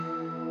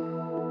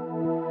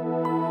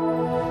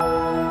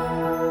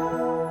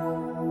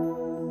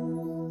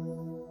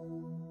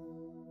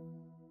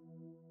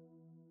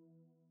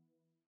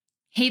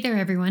Hey there,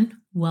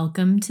 everyone.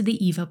 Welcome to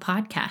the EVA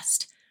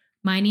podcast.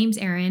 My name's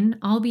Erin.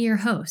 I'll be your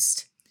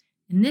host.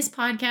 In this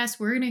podcast,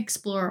 we're going to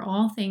explore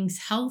all things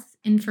health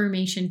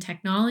information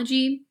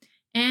technology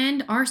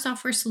and our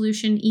software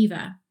solution,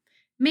 EVA.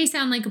 It may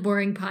sound like a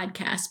boring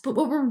podcast, but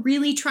what we're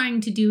really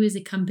trying to do as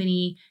a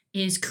company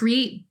is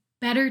create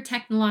better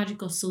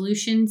technological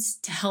solutions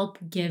to help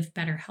give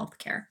better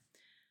healthcare.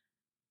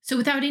 So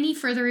without any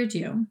further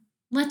ado,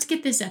 let's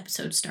get this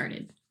episode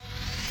started.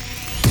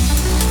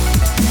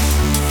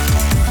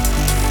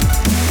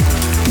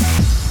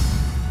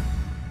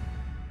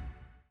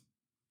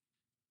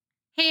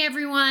 Hey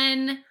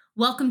everyone,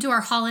 welcome to our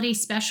holiday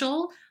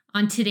special.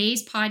 On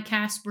today's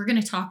podcast, we're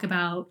going to talk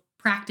about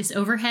practice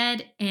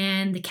overhead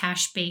and the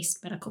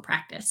cash-based medical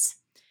practice.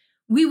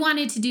 We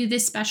wanted to do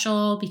this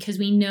special because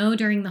we know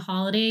during the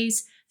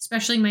holidays,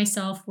 especially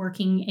myself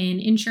working in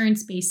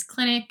insurance-based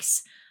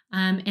clinics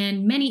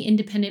and many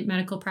independent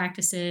medical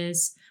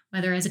practices,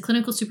 whether as a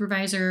clinical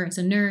supervisor, as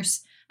a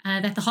nurse,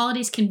 that the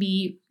holidays can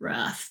be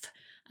rough.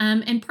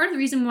 And part of the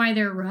reason why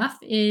they're rough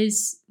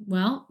is,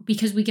 well,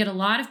 because we get a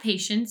lot of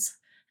patients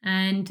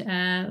and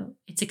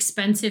it's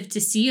expensive to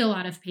see a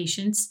lot of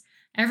patients.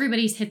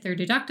 Everybody's hit their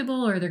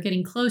deductible or they're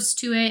getting close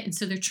to it. And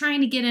so they're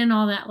trying to get in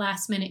all that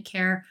last minute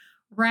care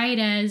right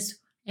as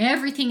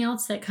everything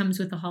else that comes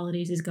with the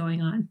holidays is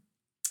going on.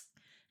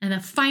 And the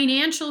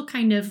financial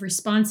kind of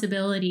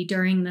responsibility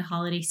during the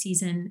holiday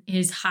season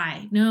is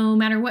high, no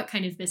matter what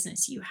kind of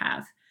business you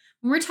have.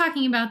 When we're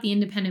talking about the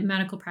independent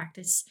medical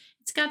practice,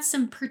 it's got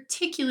some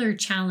particular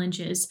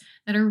challenges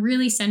that are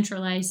really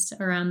centralized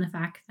around the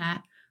fact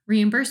that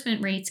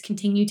reimbursement rates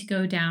continue to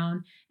go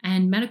down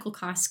and medical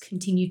costs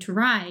continue to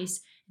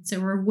rise. And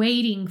so we're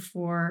waiting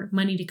for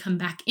money to come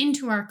back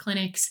into our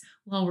clinics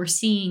while we're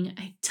seeing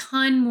a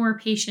ton more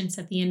patients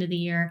at the end of the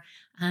year.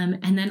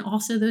 And then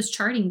also those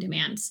charting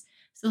demands.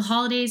 So the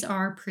holidays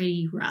are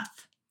pretty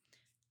rough.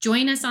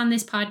 Join us on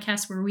this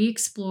podcast where we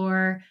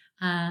explore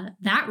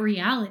that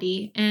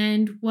reality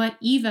and what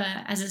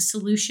EVA as a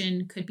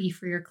solution could be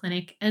for your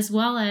clinic, as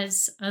well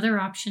as other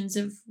options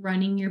of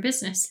running your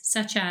business,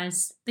 such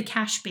as the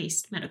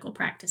cash-based medical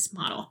practice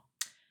model.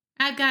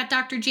 I've got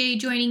Dr. J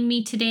joining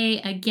me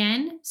today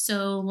again,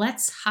 so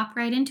let's hop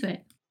right into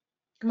it.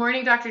 Good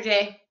morning, Dr.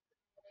 J.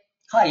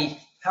 Hi,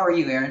 how are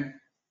you, Erin?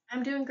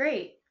 I'm doing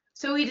great.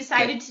 So we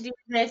decided to do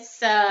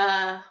this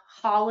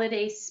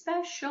holiday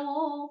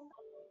special.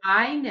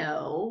 I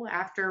know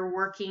after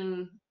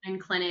working in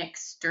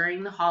clinics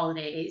during the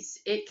holidays,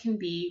 it can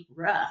be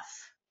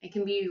rough. It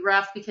can be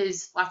rough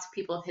because lots of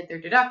people have hit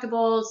their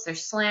deductibles, they're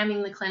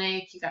slamming the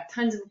clinic, you got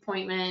tons of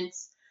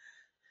appointments.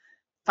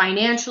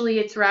 Financially,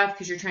 it's rough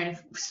because you're trying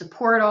to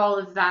support all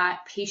of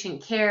that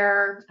patient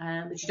care,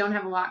 but you don't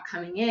have a lot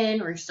coming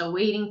in or you're still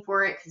waiting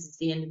for it because it's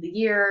the end of the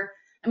year.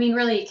 I mean,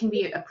 really, it can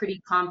be a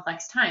pretty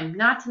complex time,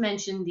 not to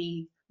mention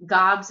the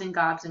gobs and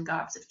gobs and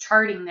gobs of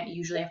charting that you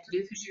usually have to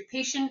do because your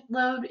patient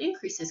load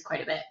increases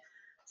quite a bit.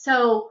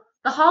 So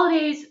the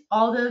holidays,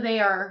 although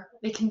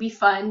they can be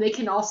fun, they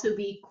can also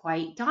be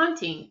quite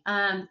daunting.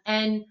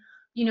 And,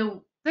 you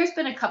know, there's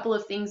been a couple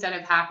of things that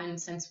have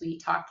happened since we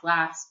talked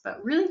last,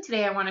 but really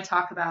today I want to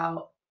talk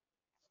about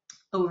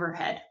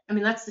overhead. I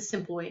mean, that's the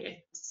simple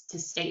way to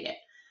state it.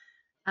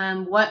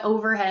 What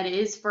overhead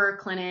is for a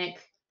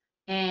clinic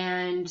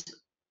and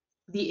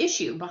the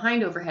issue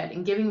behind overhead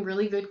and giving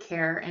really good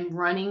care and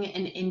running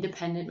an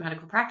independent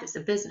medical practice, a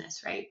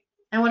business, right?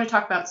 I want to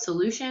talk about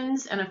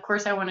solutions. And of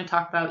course, I want to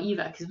talk about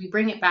EVA because we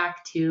bring it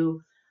back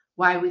to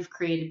why we've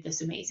created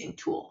this amazing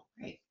tool,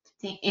 right?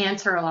 To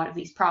answer a lot of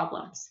these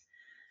problems.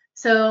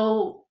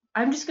 So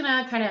I'm just going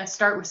to kind of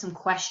start with some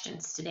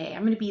questions today.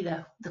 I'm going to be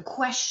the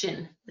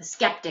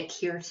skeptic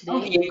here today.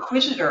 Oh, the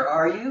Inquisitor,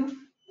 are you?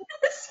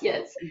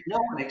 Yes. No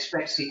one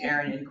expects the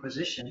Erin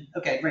Inquisition.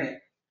 Okay, bring it.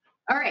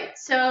 All right.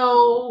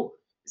 So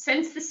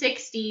since the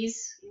 60s,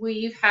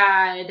 we've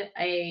had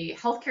a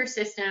healthcare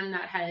system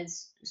that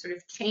has sort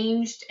of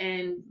changed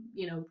and,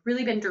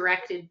 really been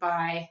directed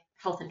by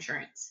health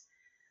insurance.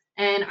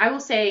 And I will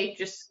say,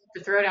 just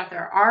to throw it out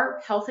there,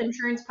 our health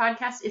insurance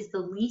podcast is the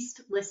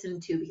least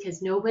listened to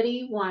because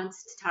nobody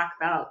wants to talk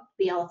about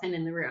the elephant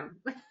in the room.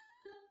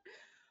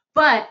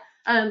 But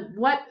I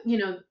want you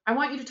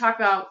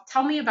to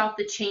tell me about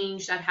the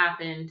change that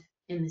happened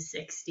in the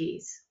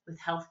 60s with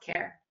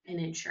healthcare and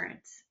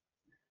insurance.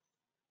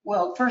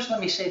 Well, first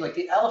let me say,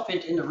 the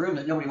elephant in the room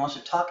that nobody wants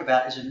to talk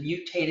about is a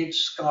mutated,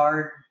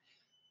 scarred,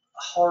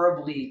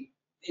 horribly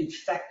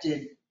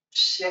infected,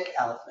 sick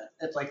elephant.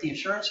 It's like the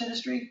insurance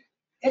industry.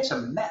 It's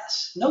a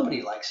mess.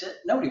 Nobody likes it.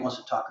 Nobody wants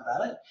to talk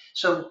about it.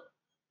 So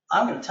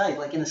I'm going to tell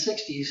you, in the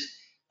 60s,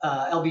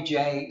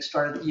 LBJ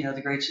started,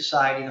 the Great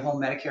Society, the whole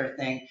Medicare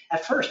thing.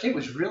 At first, it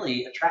was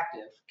really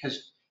attractive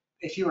because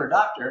if you were a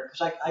doctor,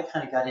 because I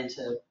kind of got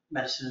into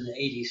medicine in the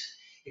 80s,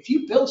 if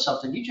you build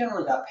something, you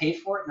generally got paid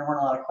for it and there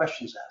weren't a lot of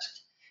questions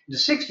asked. In the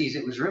 60s,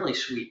 it was really a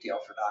sweet deal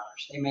for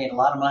doctors. They made a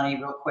lot of money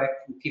real quick,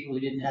 and people who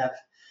didn't have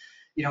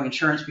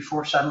insurance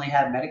before suddenly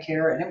had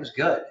Medicare, and it was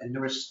good. And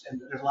there's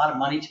a lot of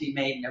money to be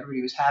made, and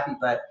everybody was happy.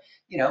 But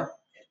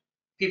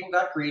people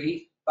got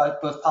greedy,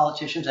 both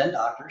politicians and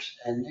doctors,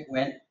 and it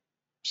went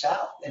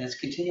south, and it's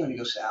continuing to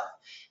go south.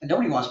 And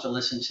nobody wants to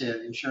listen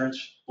to insurance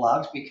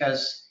blogs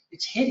because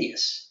it's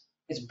hideous.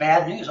 It's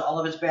bad news. All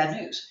of it's bad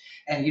news.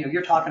 And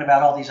you're talking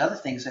about all these other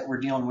things that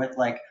we're dealing with,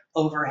 like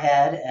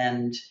overhead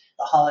and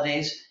the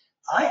holidays.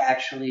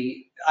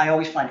 I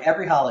always find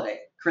every holiday,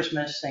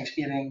 Christmas,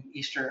 Thanksgiving,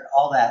 Easter,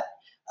 all that,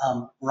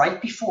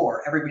 right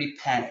before everybody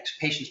panics,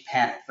 patients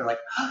panic. They're like,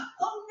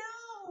 oh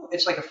no.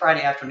 It's like a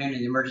Friday afternoon in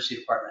the emergency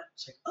department.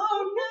 It's like,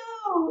 oh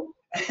no.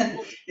 And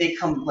they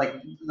come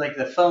like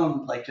the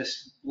phone like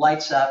just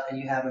lights up, and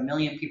you have a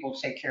million people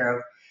to take care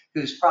of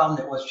whose problem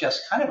that was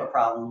just kind of a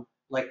problem,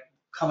 like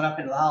coming up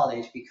into the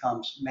holidays,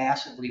 becomes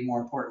massively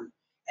more important.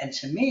 And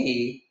to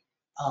me,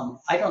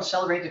 I don't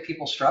celebrate that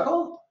people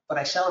struggle, but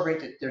I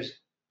celebrate that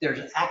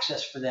there's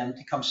access for them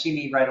to come see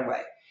me right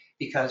away.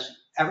 Because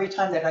every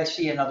time that I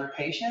see another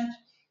patient,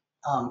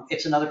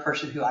 it's another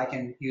person who I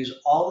can use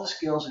all the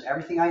skills and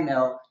everything I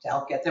know to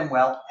help get them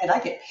well, and I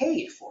get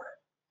paid for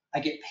it. I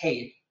get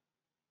paid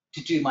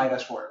to do my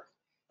best work.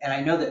 And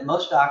I know that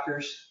most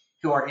doctors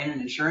who are in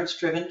an insurance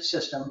driven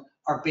system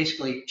are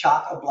basically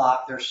chock a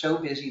block. They're so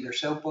busy, they're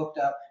so booked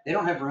up, they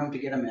don't have room to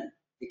get them in.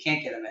 They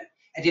can't get them in.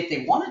 And if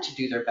they wanted to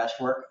do their best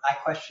work, I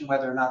question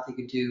whether or not they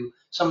could do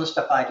some of the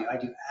stuff I do. I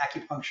do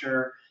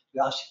acupuncture,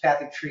 do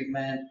osteopathic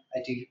treatment, I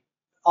do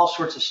all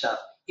sorts of stuff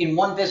in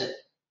one visit,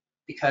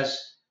 because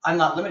I'm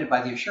not limited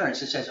by the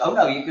insurance. It says, oh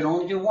no, you can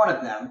only do one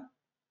of them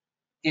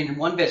in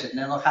one visit, and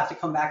then they'll have to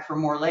come back for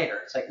more later.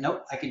 It's like,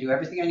 nope, I can do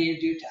everything I need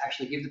to do to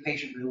actually give the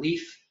patient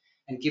relief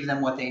and give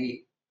them what they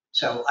need.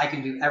 So I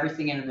can do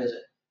everything in a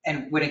visit.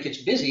 And when it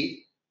gets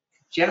busy,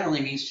 it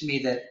generally means to me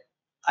that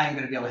I'm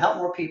going to be able to help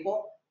more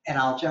people, and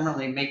I'll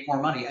generally make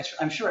more money.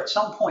 I'm sure at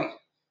some point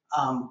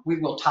we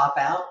will top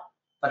out,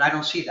 but I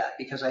don't see that,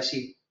 because I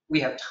see we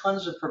have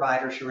tons of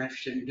providers who are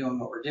interested in doing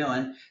what we're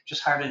doing.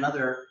 Just hired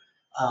another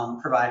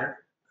provider,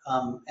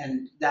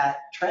 and that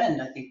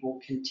trend I think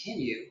will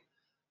continue,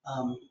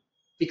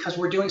 because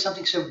we're doing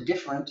something so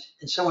different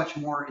and so much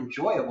more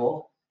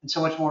enjoyable and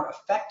so much more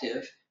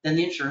effective than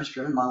the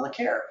insurance-driven model of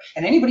care.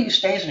 And anybody who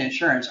stays in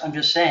insurance, I'm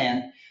just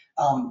saying,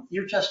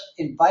 you're just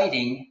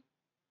inviting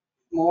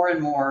more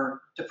and more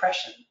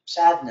depression,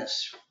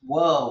 sadness,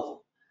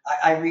 woe.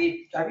 I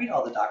read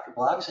all the doctor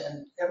blogs,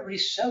 and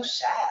everybody's so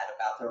sad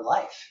about their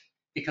life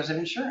because of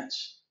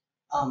insurance.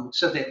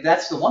 So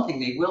that's the one thing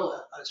they will,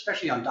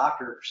 especially on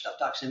doctor stuff,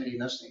 Doximity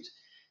and those things.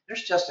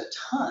 There's just a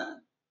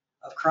ton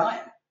of crying.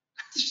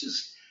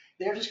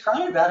 They're just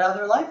crying about how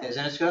their life is,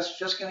 and it's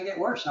just going to get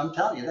worse. And I'm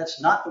telling you,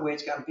 that's not the way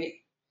it's got to be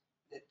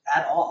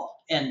at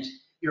all. And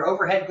your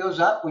overhead goes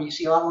up when you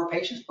see a lot more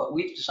patients, but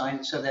we've designed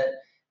it so that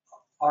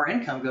our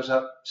income goes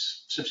up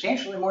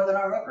substantially more than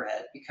our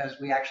overhead, because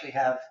we actually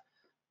have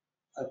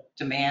a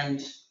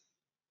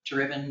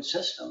demand-driven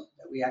system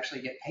that we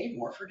actually get paid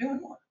more for doing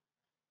more.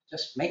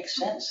 Just makes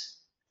sense.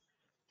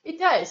 It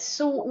does.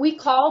 So we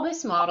call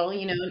this model,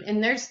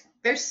 and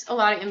there's a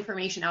lot of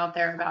information out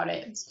there about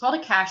it. It's called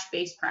a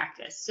cash-based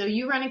practice. So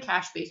you run a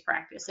cash-based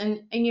practice,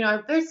 and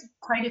there's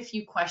quite a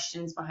few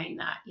questions behind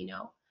that,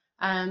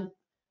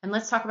 and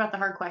let's talk about the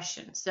hard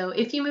questions. So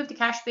if you move to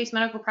cash-based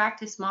medical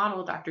practice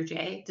model, Dr.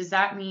 J, does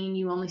that mean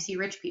you only see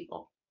rich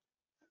people?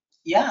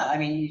 Yeah, I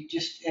mean,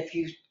 if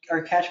you are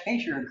a cash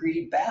patient, you're a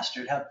greedy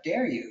bastard. How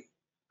dare you?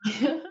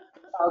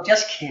 Oh,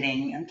 just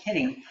kidding. I'm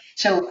kidding.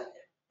 So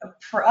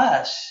for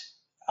us,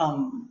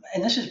 and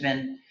this has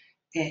been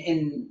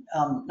in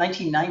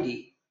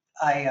 1990,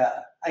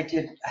 I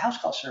did a house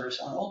call service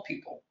on old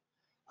people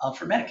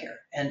for Medicare.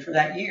 And for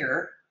that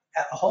year,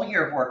 a whole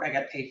year of work, I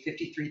got paid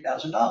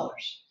 $53,000.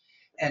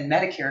 And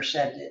Medicare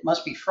said it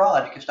must be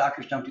fraud because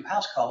doctors don't do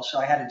house calls. So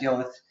I had to deal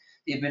with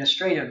the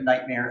administrative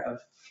nightmare of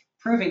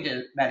proving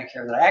to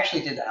Medicare that I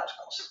actually did the house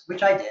calls,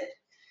 which I did.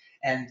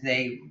 And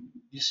they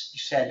just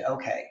said,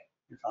 okay,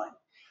 you're fine.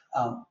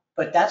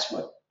 But that's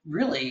what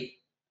really,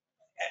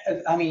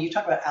 I mean, you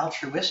talk about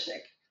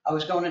altruistic. I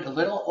was going into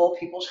little old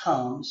people's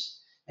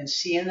homes and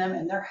seeing them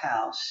in their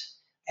house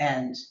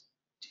and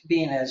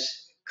being as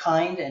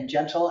kind and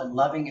gentle and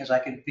loving as I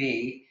could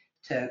be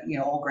to,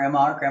 old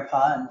grandma or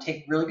grandpa, and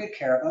take really good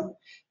care of them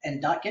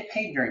and not get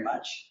paid very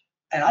much.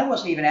 And I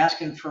wasn't even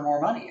asking for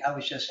more money. I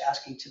was just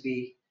asking to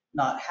be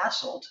not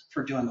hassled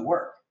for doing the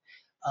work.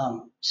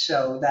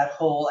 So that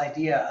whole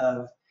idea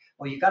of,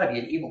 well, you've got to be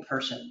an evil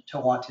person to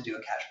want to do a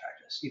cash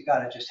practice. You've got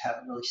to just have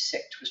a really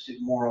sick, twisted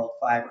moral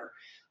fiber.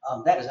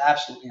 That is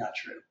absolutely not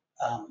true.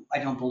 I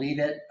don't believe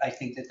it. I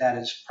think that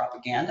is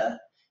propaganda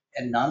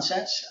and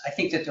nonsense. I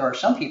think that there are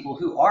some people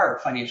who are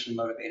financially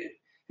motivated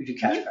who do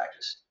cash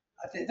practice.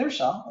 I think there's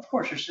some, of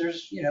course,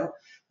 there's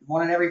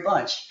one in every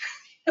bunch.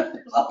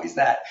 There's always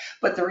that.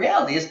 But the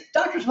reality is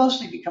doctors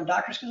mostly become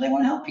doctors because they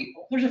want to help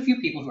people. There's a few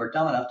people who are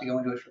dumb enough to go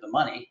into it for the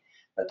money,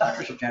 but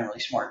doctors are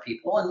generally smart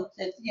people, and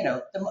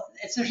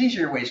there's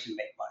easier ways to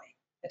make money.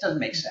 It doesn't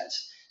make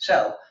sense.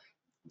 So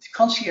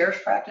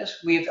concierge practice,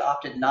 we've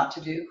opted not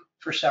to do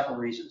for several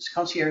reasons.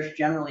 Concierge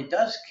generally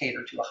does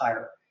cater to a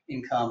higher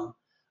income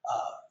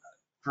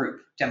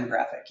group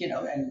demographic,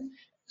 and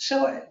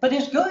So, but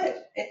it's good.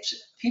 It's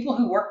people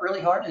who work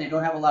really hard and they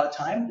don't have a lot of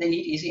time. They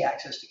need easy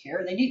access to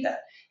care. They need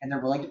that, and they're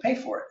willing to pay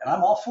for it. And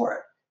I'm all for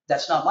it.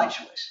 That's not my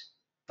choice.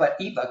 But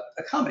EVA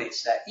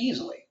accommodates that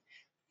easily,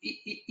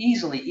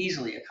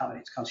 easily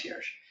accommodates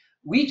concierge.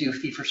 We do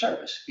fee for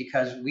service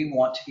because we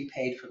want to be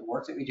paid for the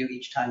work that we do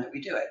each time that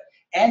we do it.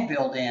 And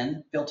built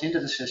into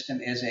the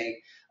system is a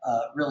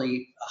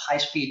really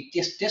high-speed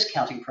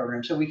discounting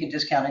program, so we can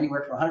discount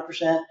anywhere from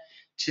 100%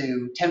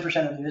 to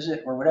 10% of the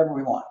visit or whatever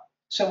we want.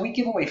 So we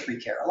give away free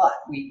care a lot.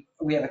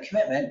 We have a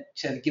commitment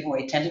to give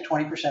away 10 to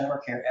 20% of our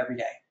care every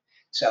day.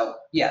 So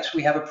yes,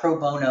 we have a pro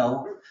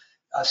bono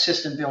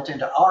system built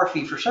into our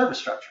fee for service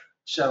structure.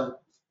 So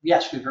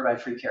yes, we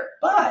provide free care,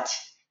 but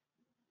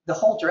the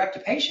whole direct to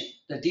patient,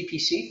 the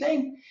DPC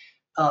thing,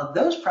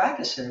 those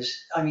practices,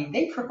 I mean,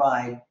 they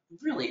provide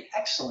really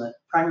excellent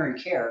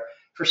primary care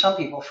for some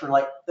people for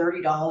like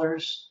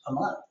 $30 a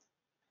month.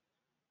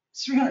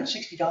 It's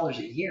 $360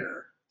 a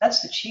year.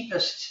 That's the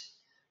cheapest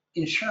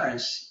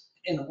insurance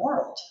in the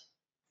world.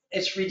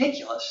 It's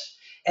ridiculous.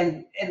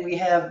 And we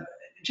have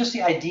just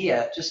the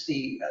idea, just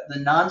the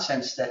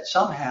nonsense that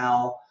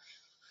somehow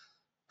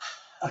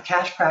a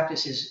cash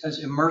practice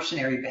is a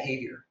mercenary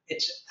behavior.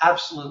 It's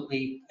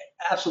absolutely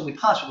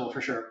possible for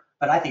sure,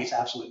 but I think it's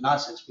absolute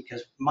nonsense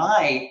because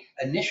my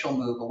initial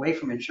move away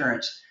from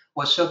insurance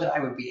was so that I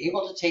would be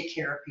able to take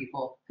care of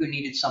people who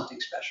needed something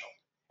special.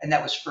 And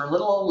that was for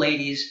little old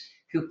ladies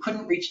who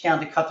couldn't reach down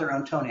to cut their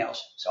own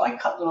toenails. So I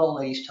cut little old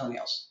ladies'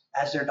 toenails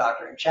as their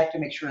doctor and checked to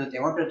make sure that they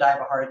weren't going to die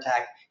of a heart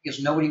attack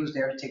because nobody was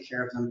there to take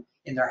care of them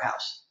in their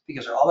house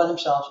because they're all by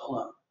themselves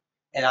alone.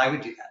 And I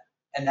would do that.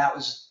 And that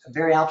was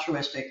very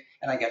altruistic,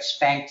 and I got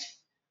spanked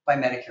by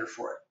Medicare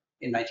for it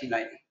in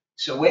 1990.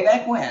 So way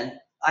back when,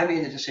 I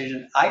made the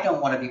decision I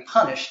don't want to be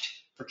punished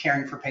for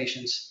caring for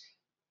patients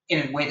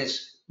in a way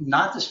that's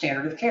not the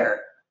standard of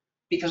care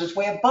because it's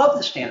way above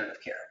the standard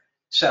of care.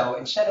 So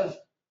instead of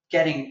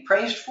getting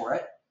praised for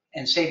it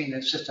and saving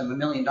the system $1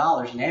 million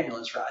in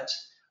ambulance rides,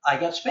 I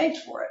got spanked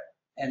for it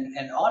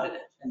and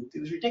audited, and it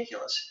was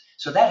ridiculous.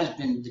 So that has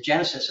been the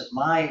genesis of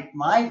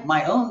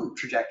my own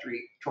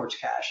trajectory towards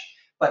cash.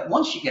 But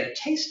once you get a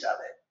taste of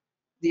it,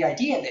 the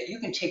idea that you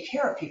can take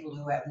care of people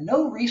who have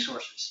no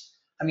resources,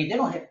 I mean, they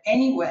don't have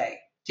any way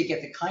to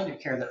get the kind of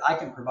care that I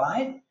can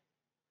provide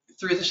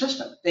through the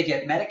system. They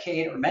get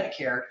Medicaid or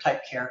Medicare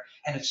type care,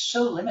 and it's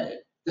so limited.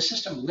 The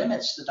system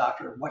limits the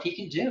doctor of what he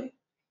can do.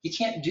 He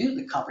can't do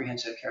the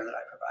comprehensive care that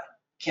I provide.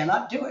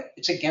 Cannot do it.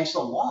 It's against the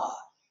law,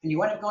 and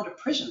you end up going to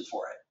prison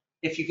for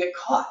it if you get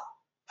caught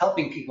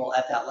helping people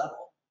at that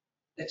level.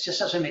 It just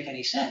doesn't make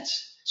any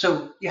sense.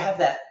 So you have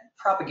that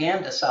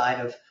propaganda side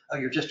of, oh,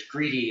 you're just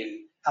greedy and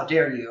how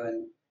dare you,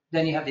 and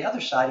then you have the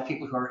other side of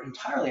people who are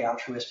entirely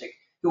altruistic,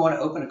 who want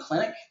to open a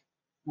clinic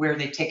where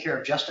they take care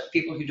of just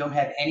people who don't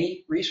have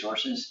any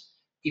resources.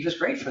 EVA's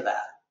great for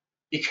that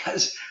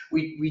because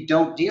we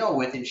don't deal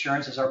with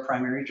insurance as our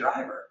primary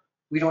driver.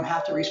 We don't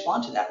have to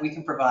respond to that. We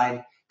can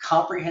provide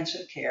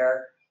comprehensive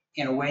care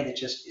in a way that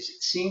just is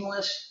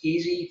seamless,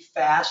 easy,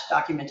 fast.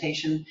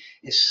 Documentation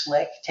is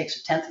slick, takes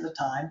a tenth of the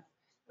time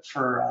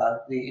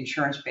for the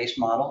insurance-based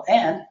model.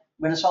 And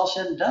when it's all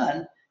said and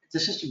done, the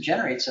system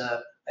generates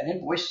an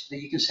invoice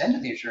that you can send to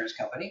the insurance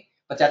company,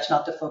 but that's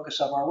not the focus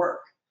of our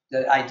work.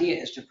 The idea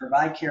is to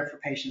provide care for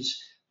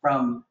patients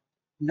from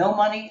no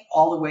money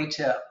all the way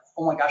to,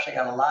 oh my gosh, I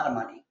got a lot of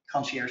money,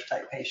 concierge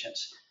type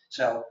patients.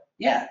 So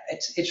yeah,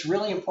 it's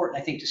really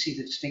important, I think, to see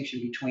the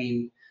distinction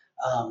between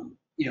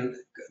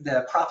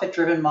the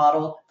profit-driven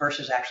model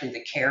versus actually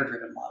the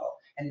care-driven model.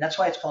 And that's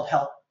why it's called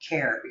health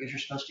care, because you're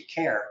supposed to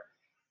care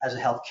as a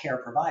health care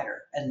provider.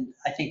 And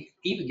I think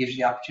EVA gives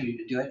you the opportunity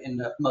to do it in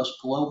the most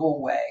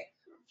global way.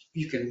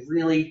 You can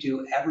really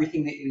do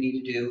everything that you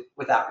need to do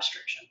without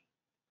restriction.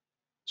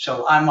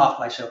 So I'm off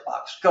my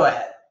soapbox. Go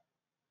ahead.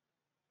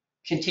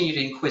 Continue to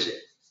inquisite.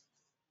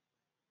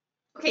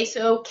 Okay,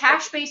 so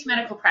cash-based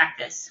medical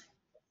practice.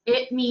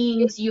 It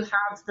means you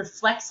have the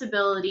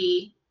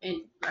flexibility, at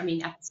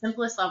the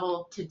simplest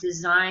level, to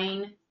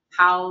design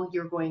how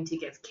you're going to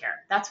give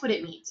care. That's what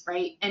it means,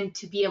 right? And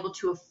to be able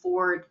to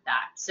afford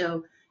that.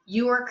 So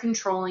you are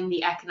controlling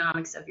the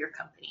economics of your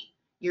company.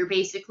 You're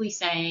basically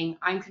saying,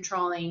 I'm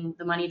controlling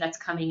the money that's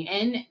coming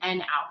in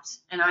and out,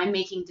 and I'm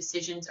making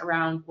decisions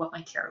around what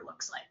my care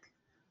looks like.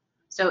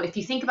 So if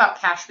you think about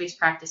cash-based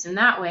practice in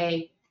that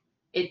way,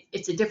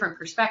 it's a different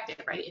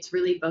perspective, right? It's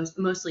really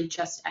mostly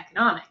just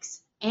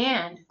economics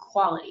and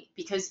quality,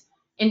 because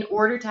in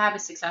order to have a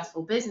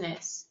successful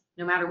business,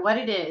 no matter what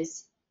it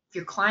is, if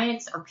your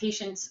clients or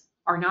patients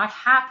are not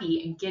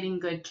happy and getting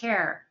good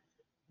care,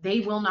 they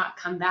will not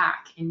come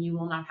back and you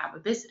will not have a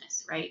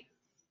business, right?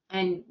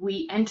 And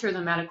we enter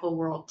the medical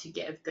world to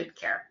give good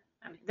care.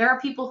 There are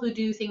people who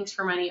do things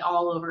for money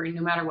all over, and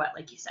no matter what,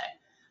 like you said.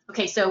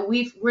 Okay, so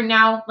we're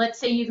now, let's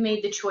say you've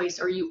made the choice,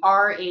 or you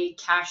are a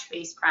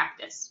cash-based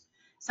practice.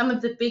 Some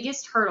of the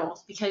biggest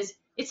hurdles, because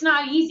it's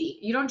not easy.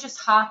 You don't just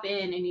hop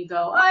in and you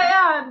go, oh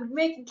yeah, I'm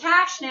making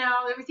cash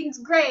now, everything's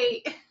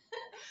great.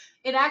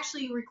 It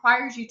actually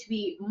requires you to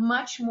be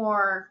much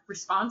more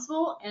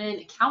responsible and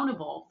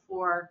accountable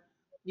for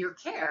your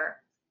care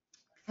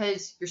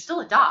because you're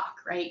still a doc,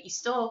 right? You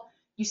still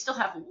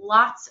have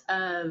lots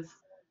of,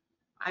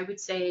 I would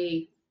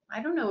say,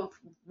 I don't know if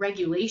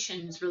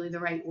regulation is really the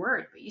right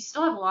word, but you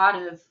still have a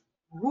lot of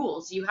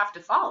rules you have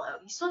to follow.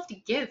 You still have to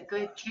give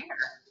good care.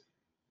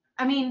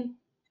 I mean,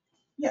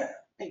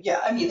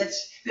 Yeah. I mean,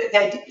 that's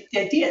the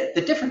idea.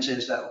 The difference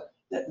is though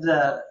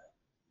that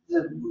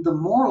the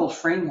moral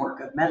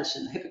framework of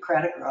medicine, the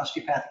Hippocratic or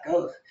osteopathic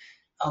oath,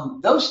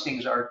 those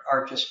things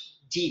are just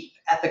deep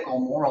ethical,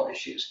 moral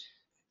issues.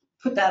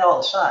 Put that all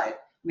aside.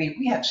 I mean,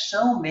 we have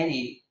so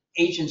many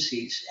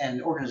agencies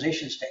and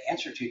organizations to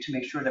answer to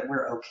make sure that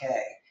we're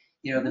okay.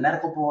 You know, the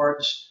medical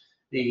boards,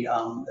 the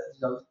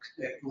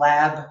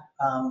lab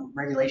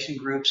regulation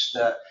groups,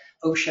 the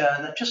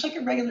OSHA, just like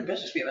a regular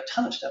business, we have a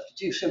ton of stuff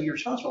to do. So you're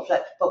responsible for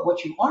that. But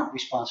what you aren't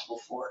responsible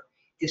for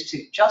is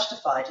to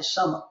justify to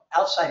some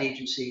outside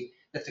agency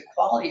that the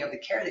quality of the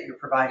care that you're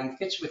providing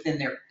fits within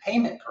their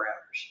payment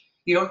parameters.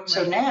 You don't.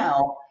 So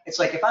now it's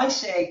like if I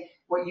say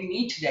what you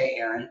need today,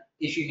 Aaron,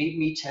 is you need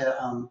me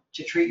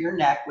to treat your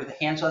neck with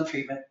a hands-on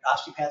treatment,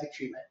 osteopathic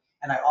treatment,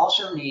 and I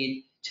also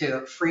need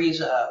to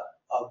freeze a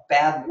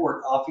bad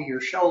wart off of your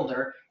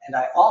shoulder, and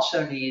I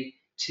also need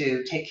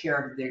to take care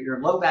of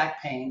your low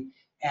back pain,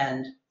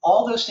 and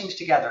all those things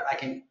together. I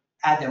can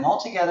add them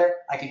all together.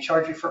 I can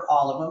charge you for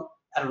all of them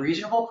at a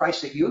reasonable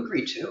price that you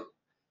agree to,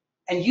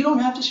 and you don't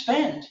have to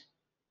spend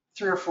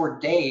 3 or 4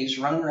 days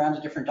running around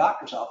to different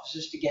doctor's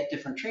offices to get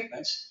different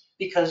treatments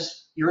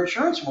because your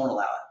insurance won't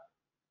allow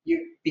it.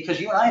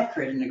 Because you and I have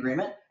created an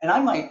agreement, and I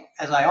might,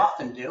 as I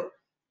often do,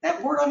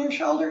 that wart on your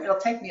shoulder, it'll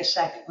take me a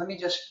second. Let me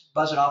just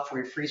buzz it off for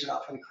you, freeze it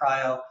off for the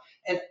cryo,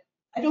 and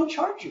I don't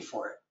charge you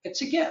for it.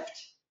 It's a gift.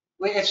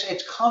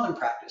 It's common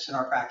practice in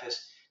our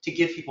practice to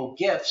give people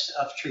gifts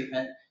of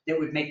treatment that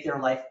would make their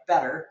life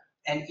better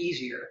and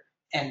easier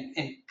and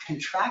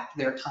contract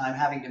their time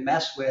having to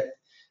mess with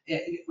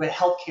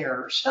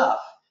healthcare stuff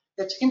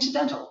that's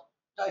incidental,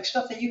 like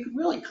stuff that you could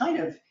really kind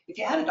of, if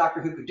you had a doctor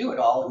who could do it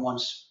all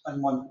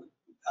in one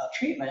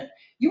treatment,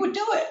 you would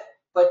do it,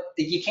 but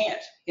you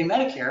can't. In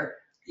Medicare,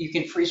 you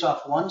can freeze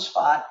off one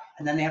spot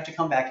and then they have to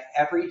come back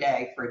every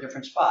day for a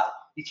different spot.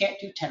 You can't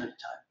do 10 at a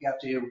time. You have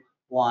to do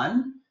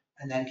one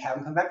and then have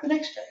them come back the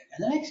next day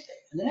and the next day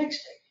and the next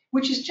day,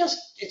 which is just,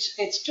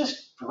 it's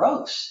just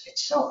gross.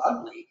 It's so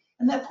ugly.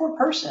 And that poor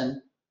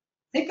person,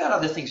 they've got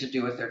other things to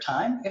do with their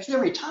time. If they're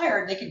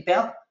retired, they could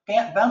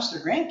bounce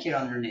their grandkid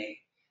on their knee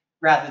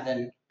rather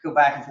than go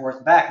back and forth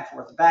and back and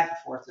forth and back and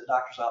forth to the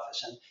doctor's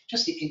office. And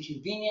just the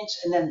inconvenience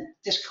and then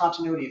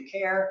discontinuity of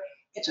care,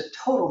 it's a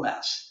total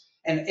mess.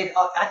 And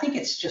I think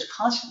it's just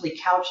constantly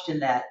couched in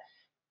that,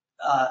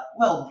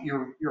 well,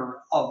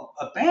 you're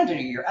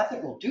abandoning your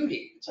ethical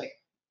duty. It's like,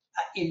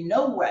 in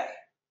no way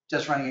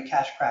does running a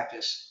cash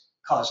practice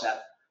cause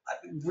that.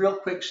 Real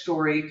quick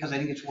story, because I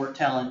think it's worth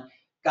telling.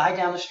 Guy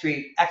down the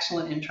street,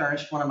 excellent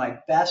internist, one of my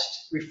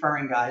best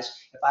referring guys.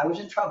 If I was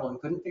in trouble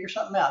and couldn't figure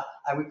something out,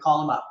 I would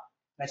call him up.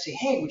 And I'd say,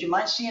 hey, would you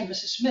mind seeing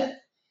Mrs. Smith?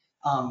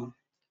 And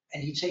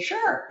he'd say,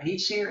 sure. And he'd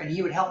see her and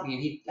he would help me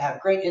and he'd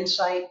have great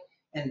insight.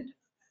 And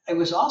it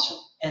was awesome.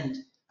 And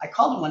I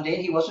called him one day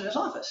and he wasn't in his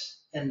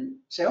office. And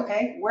say,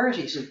 okay, where is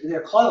he? He said,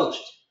 they're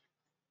closed.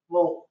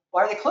 Well,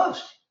 why are they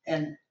closed?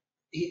 And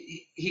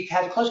he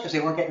had to close because they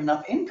weren't getting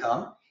enough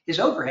income. His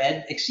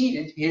overhead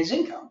exceeded his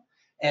income.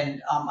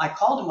 And I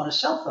called him on his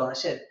cell phone. I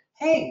said,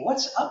 hey,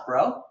 what's up,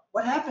 bro?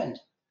 What happened?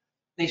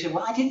 And he said,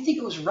 well, I didn't think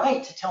it was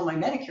right to tell my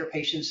Medicare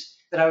patients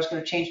that I was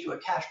going to change to a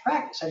cash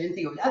practice. I didn't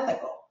think it was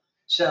ethical.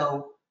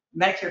 So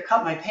Medicare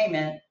cut my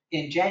payment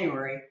in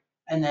January.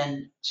 And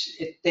then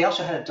they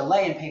also had a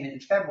delay in payment in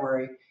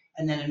February.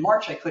 And then in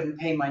March, I couldn't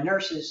pay my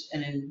nurses.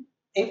 And in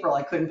April,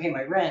 I couldn't pay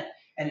my rent.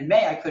 And in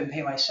May, I couldn't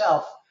pay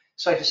myself.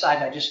 So I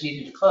decided I just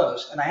needed to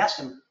close. And I asked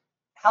him,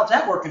 how's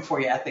that working for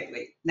you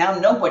ethically? Now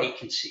nobody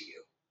can see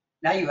you.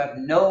 Now you have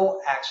no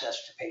access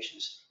to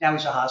patients. Now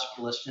he's a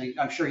hospitalist, and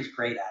I'm sure he's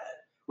great at it,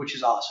 which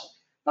is awesome.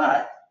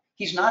 But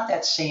he's not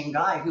that same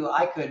guy who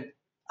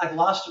I've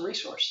lost a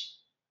resource.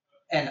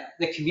 And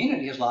the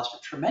community has lost a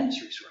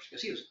tremendous resource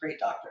because he was a great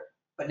doctor.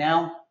 But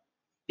now,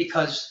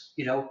 because,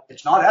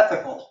 it's not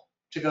ethical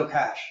to go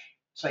cash.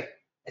 It's like,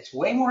 it's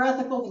way more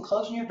ethical than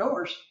closing your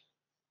doors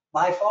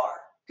by far.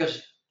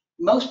 Because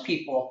most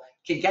people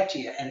can get to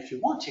you. And if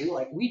you want to,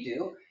 like we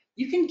do,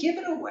 you can give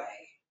it away.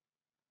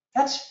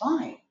 That's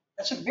fine.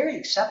 That's a very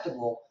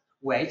acceptable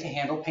way to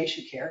handle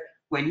patient care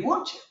when you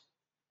want to.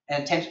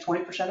 And 10 to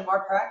 20% of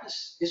our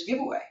practice is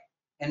giveaway.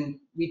 And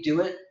we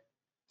do it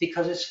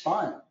because it's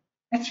fun.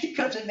 It's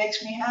because it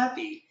makes me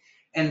happy.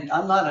 And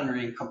I'm not under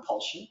any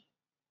compulsion.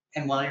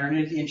 And while you're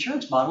in the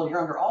insurance model,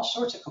 you're under all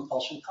sorts of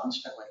compulsion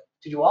constantly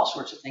to do all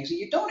sorts of things that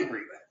you don't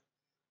agree with.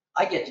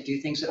 I get to do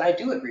things that I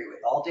do agree with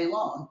all day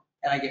long.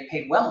 And I get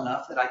paid well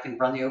enough that I can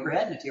run the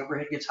overhead. And if the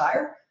overhead gets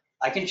higher,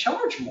 I can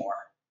charge more.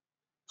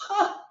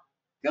 Huh,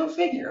 go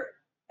figure.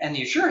 And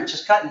the insurance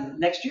is cutting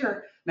next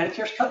year.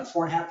 Medicare's cutting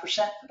 4.5%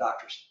 for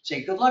doctors.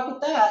 Say, good luck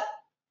with that.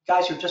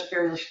 Guys who are just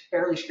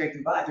barely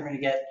scraping by, they're going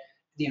to get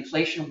the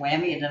inflation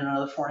whammy and then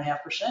another 4.5%.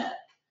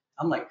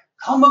 I'm like,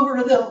 come over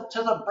to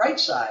the bright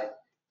side.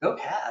 go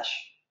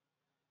cash.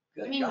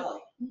 I Good mean, golly.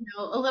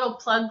 a little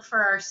plug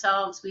for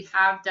ourselves. We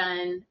have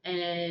done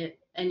an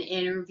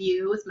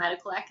interview with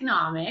Medical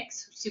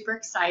Economics. We're super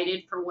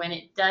excited for when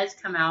it does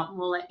come out, and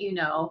we'll let you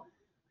know.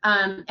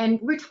 And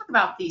we talk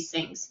about these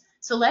things.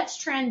 So let's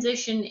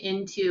transition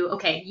into,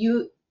 okay,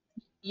 you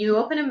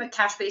open a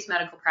cash-based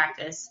medical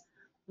practice.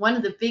 One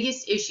of the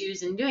biggest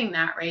issues in doing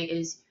that, right,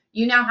 is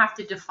you now have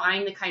to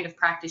define the kind of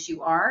practice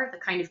you are, the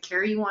kind of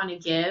care you want to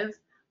give,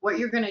 what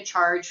you're going to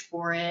charge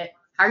for it,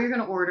 how you're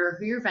going to order,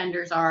 who your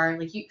vendors are.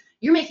 Like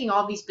you're making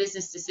all these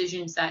business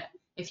decisions that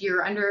if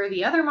you're under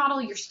the other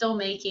model, you're still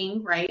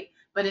making, right?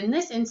 But in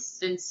this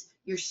instance,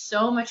 you're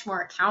so much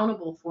more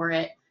accountable for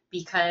it,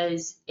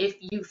 because if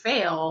you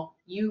fail,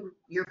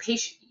 your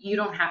patient, you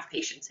don't have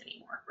patients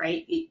anymore,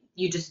 right?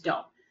 You just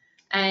don't.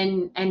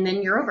 And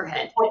then your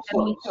overhead. I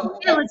mean, So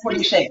fail as what are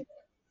you business. saying?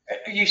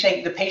 Are you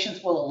saying the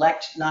patients will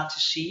elect not to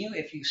see you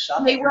if you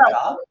suck They at your will.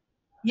 job?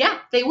 Yeah,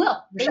 they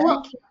will. You're They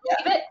will. saying? Can you Yeah,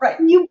 believe it? right.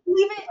 Can you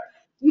believe it?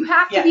 You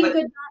have to Yeah, be a but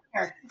good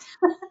doctor.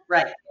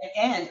 right.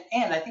 And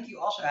I think you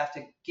also have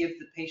to give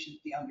the patient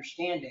the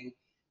understanding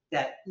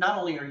that not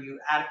only are you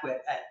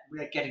adequate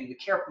at getting the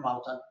care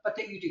model done, but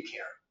that you do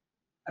care.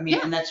 I mean,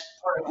 Yeah. and that's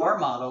part of our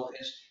model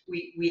is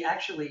we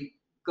actually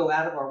go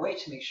out of our way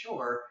to make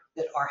sure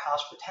that our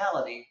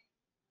hospitality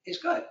is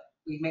good.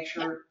 We make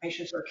Yeah. sure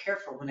patients are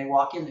cared for when they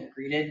walk in. They're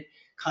greeted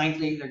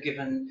kindly. They're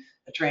given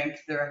a drink.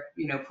 They're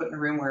put in a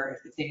room where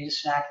if they need a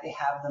snack, they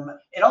have them.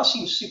 It all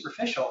seems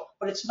superficial,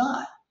 but it's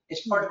not.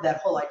 It's part of that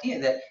whole idea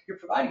that you're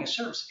providing a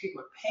service that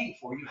people are paying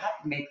for. You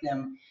have to make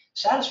them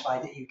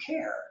satisfied that you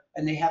care,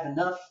 and they have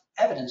enough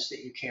evidence that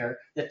you care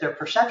that their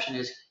perception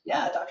is,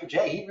 yeah, Dr.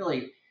 J,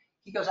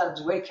 he goes out of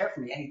his way to care for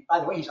me. And by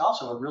the way, he's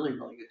also a really,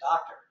 really good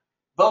doctor.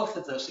 Both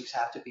of those things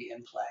have to be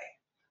in play.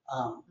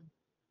 Um,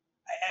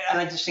 and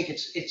I just think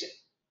it's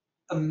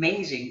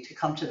amazing to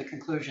come to the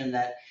conclusion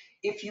that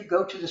if you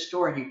go to the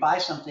store and you buy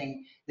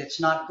something that's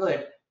not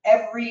good,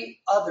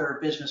 every other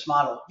business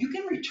model, you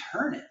can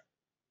return it.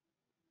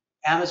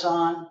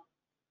 Amazon,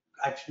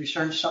 I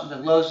returned something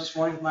to Lowe's this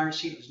morning with my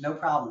receipt. It was no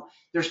problem.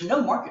 There's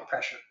no market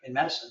pressure in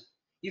medicine.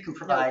 You can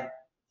provide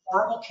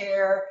horrible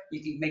care.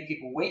 You can make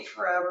people wait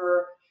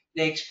forever.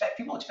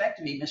 People expect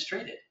to be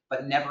mistreated,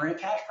 but never in a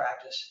cash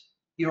practice.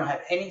 You don't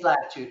have any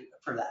latitude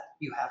for that.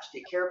 You have to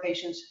take care of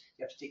patients.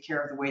 You have to take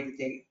care of the way that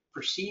they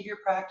perceive your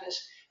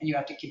practice, and you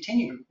have to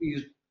continue to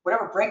use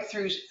whatever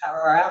breakthroughs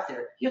are out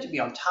there. You have to be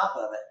on top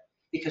of it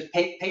because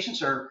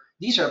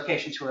these are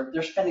patients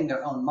they're spending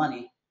their own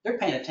money. They're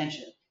paying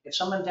attention. If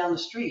someone down the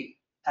street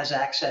has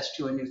access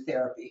to a new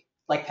therapy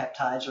like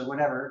peptides or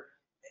whatever,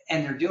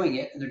 and they're doing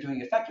it and they're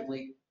doing it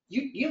effectively,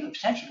 you have the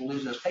potential to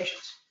lose those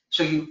patients.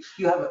 So you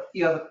have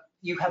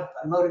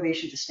a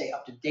motivation to stay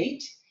up to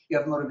date. You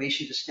have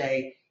motivation to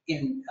stay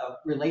in a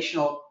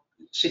relational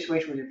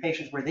situation with your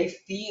patients where they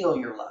feel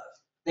your love.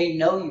 They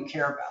know you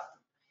care about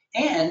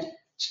them. And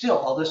still,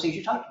 all those things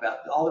you talked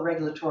about, all the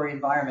regulatory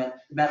environment,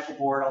 the medical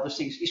board, all those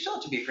things, you still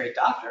have to be a great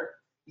doctor.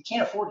 You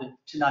can't afford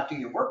to not do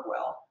your work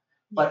well.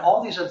 But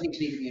all these other things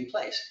need to be in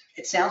place.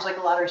 It sounds like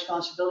a lot of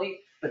responsibility,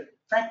 but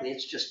frankly,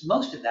 it's just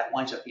most of that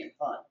winds up being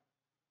fun.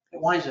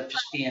 It winds up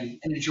just being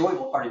an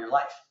enjoyable part of your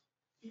life.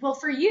 Well,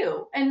 for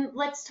you, and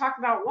let's talk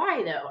about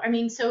why though.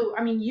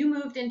 You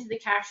moved into the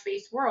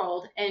cash-based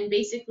world, and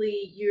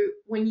basically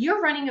when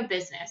you're running a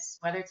business,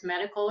 whether it's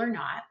medical or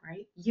not,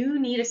 right, you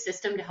need a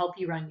system to help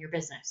you run your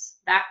business.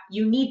 That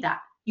you need that.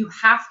 You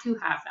have to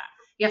have that.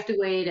 You have to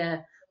way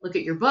to look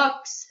at your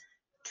books,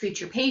 treat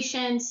your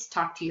patients,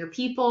 talk to your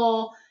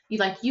people.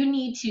 You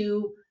need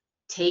to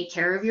take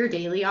care of your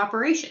daily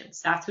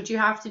operations. That's what you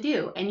have to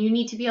do. And you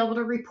need to be able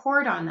to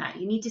report on that.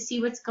 You need to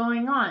see what's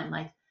going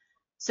on.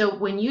 So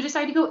when you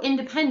decide to go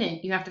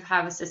independent, you have to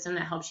have a system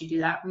that helps you do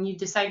that. When you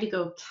decide to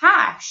go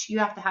cash, you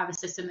have to have a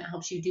system that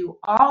helps you do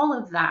all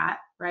of that,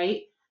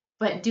 right?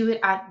 But do it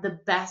at the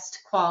best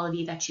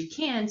quality that you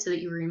can so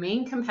that you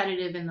remain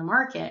competitive in the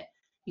market.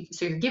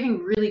 So you're giving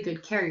really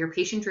good care, your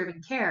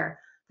patient-driven care,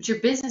 but your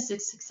business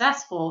is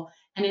successful,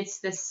 and it's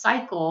this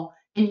cycle,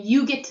 and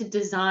you get to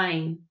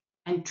design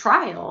and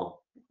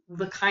trial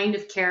the kind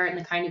of care and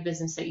the kind of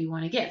business that you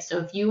want to give. So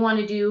if you want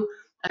to do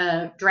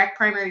a direct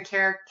primary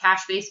care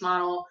cash-based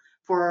model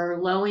for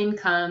low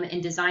income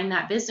and design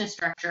that business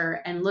structure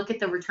and look at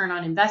the return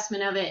on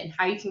investment of it and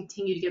how you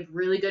continue to give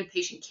really good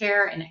patient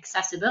care and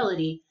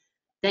accessibility,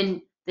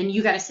 then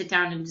you got to sit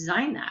down and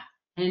design that.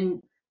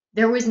 And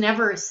there was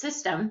never a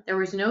system, there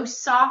was no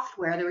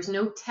software, there was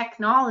no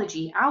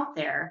technology out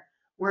there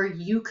where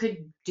you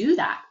could do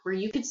that, where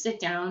you could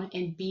sit down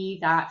and be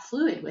that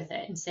fluid with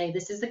it and say,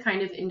 this is the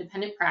kind of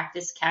independent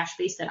practice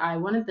cash-based that I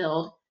want to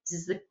build.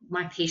 This is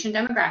my patient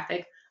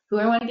demographic, who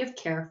I want to give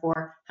care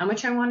for, how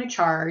much I want to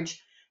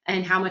charge,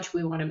 and how much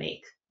we want to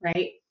make,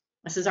 right?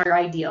 This is our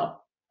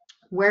ideal.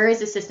 Where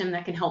is a system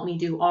that can help me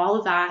do all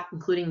of that,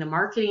 including the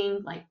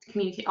marketing,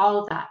 communicate, all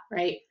of that,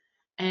 right?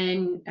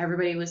 And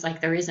everybody was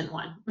like, there isn't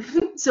one.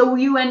 So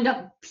you end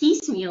up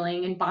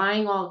piecemealing and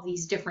buying all of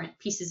these different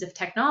pieces of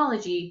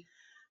technology,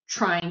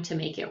 trying to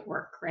make it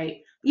work, right?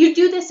 You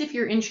do this if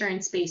you're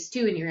insurance-based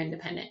too and you're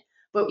independent.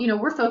 But,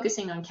 we're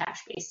focusing on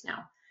cash-based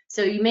now.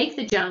 So you make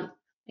the jump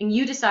and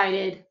you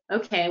decided,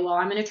 okay, well,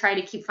 I'm going to try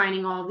to keep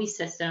finding all of these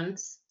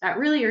systems that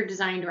really are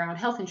designed around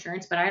health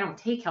insurance, but I don't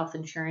take health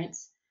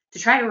insurance, to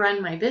try to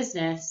run my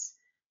business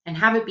and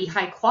have it be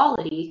high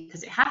quality,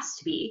 because it has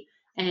to be.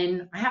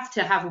 And I have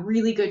to have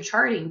really good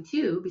charting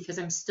too, because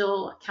I'm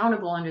still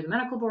accountable under the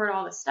medical board,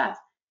 all this stuff.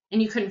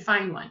 And you couldn't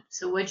find one.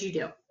 So what'd you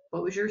do?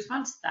 What was your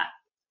response to that?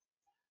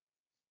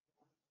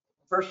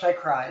 First, I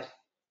cried.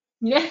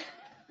 Yeah.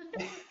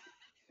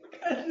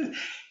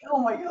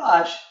 Oh my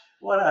gosh,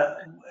 what a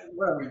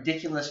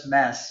ridiculous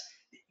mess.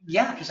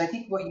 Yeah, because I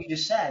think what you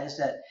just said is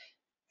that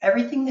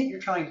everything that you're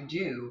trying to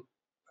do,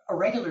 a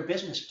regular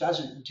business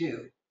doesn't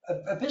do.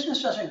 A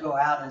business doesn't go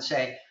out and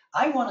say,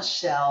 I want to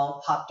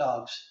sell hot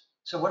dogs.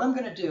 So what I'm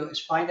going to do is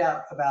find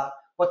out about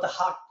what the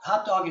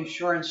hot dog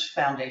insurance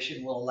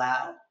foundation will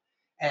allow.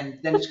 And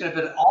then it's going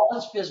to put all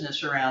its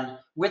business around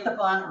with a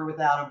bun or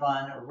without a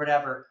bun or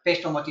whatever,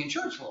 based on what the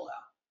insurance will allow.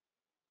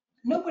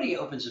 Nobody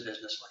opens a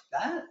business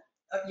like that.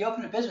 You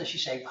open a business, you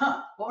say,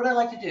 what would I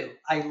like to do?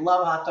 I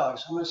love hot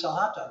dogs. I'm going to sell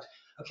hot dogs.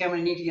 Okay, I'm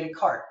going to need to get a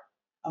cart.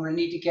 I'm going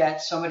to need to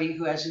get somebody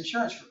who has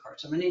insurance for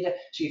carts. I'm going to need to,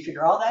 so you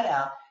figure all that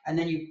out, and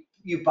then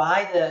you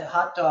buy the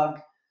hot dog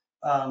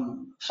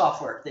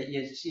software that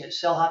you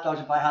sell hot dogs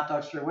and buy hot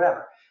dogs through,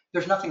 whatever.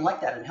 There's nothing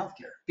like that in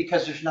healthcare,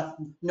 because there's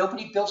nothing,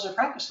 nobody builds their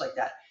practice like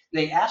that.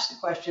 They ask the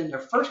question, their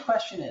first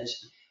question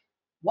is,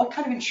 what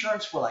kind of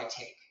insurance will I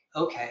take?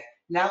 Okay,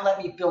 now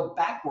let me build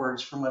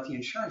backwards from what the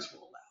insurance will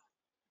allow.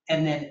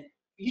 And then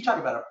you talk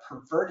about a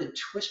perverted,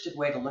 twisted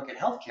way to look at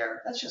healthcare.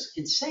 That's just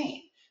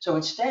insane. So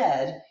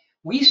instead,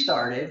 we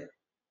started,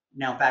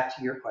 now back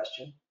to your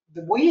question,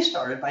 we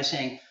started by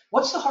saying,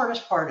 what's the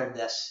hardest part of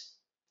this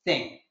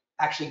thing?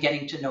 Actually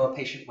getting to know a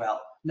patient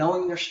well,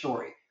 knowing their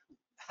story,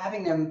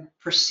 having them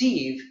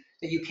perceive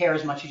that you care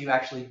as much as you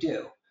actually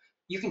do.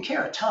 You can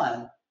care a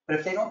ton, but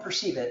if they don't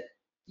perceive it,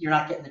 you're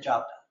not getting the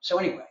job done. So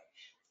anyway.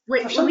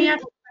 Wait, let me ask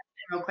you a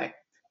question real quick.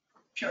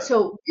 Sure.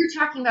 So you're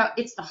talking about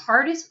it's the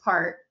hardest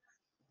part.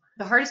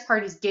 The hardest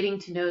part is getting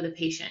to know the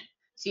patient.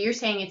 So you're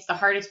saying it's the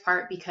hardest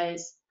part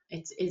because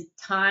it's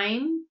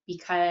time.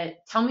 Because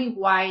tell me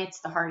why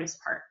it's the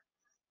hardest part.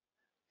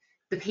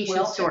 The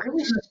patient story,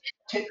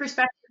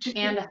 perspective,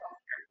 and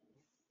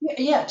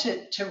yeah,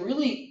 to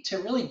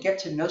really get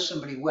to know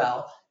somebody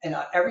well, and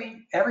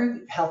every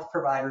health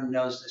provider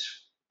knows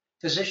this.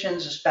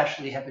 Physicians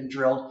especially have been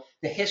drilled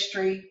the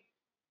history.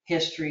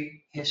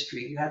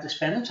 You have to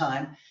spend the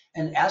time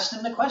and ask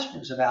them the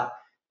questions about,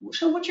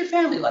 so what's your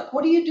family like?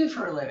 What do you do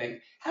for a living?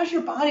 How's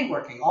your body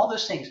working? All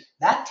those things.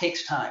 That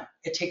takes time.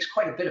 It takes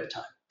quite a bit of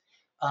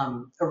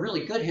time. A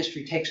really good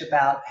history takes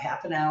about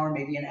half an hour,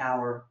 maybe an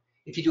hour.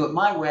 If you do it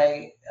my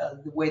way,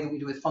 the way that we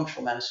do with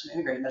functional medicine,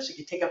 integrated medicine,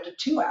 it can take up to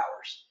 2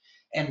 hours.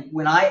 And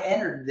when I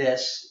entered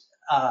this,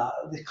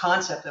 the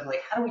concept of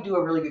like, how do we do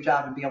a really good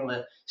job and be able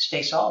to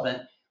stay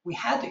solvent? We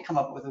had to come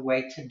up with a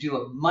way to do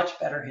a much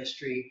better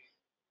history,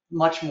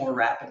 much more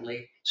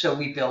rapidly. So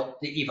we built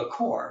the EVA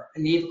Core.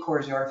 And the EVA Core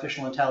is the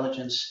artificial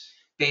intelligence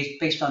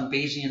based on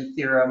Bayesian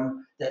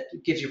theorem that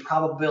gives you a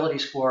probability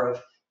score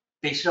of,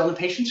 based on the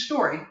patient's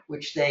story,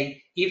 which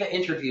EVA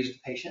interviews the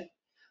patient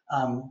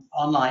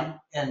online,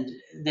 and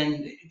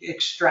then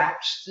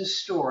extracts the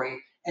story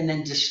and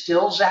then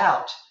distills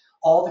out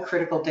all the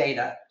critical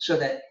data so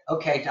that,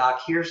 okay,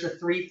 doc, here's the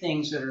 3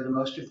 things that are the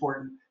most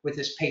important with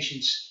this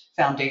patient's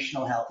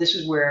foundational health. This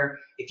is where,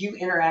 if you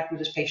interact with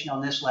this patient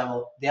on this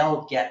level,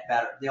 they'll get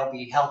better, they'll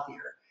be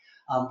healthier,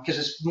 because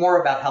it's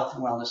more about health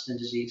and wellness than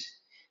disease.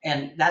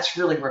 And that's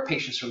really where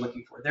patients are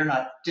looking for. They're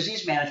not,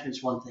 disease management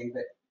is one thing,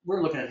 but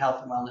we're looking at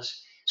health and wellness.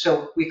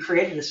 So we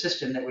created a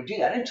system that would do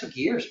that. And it took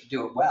years to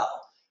do it well.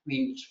 I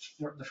mean,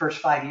 the first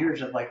 5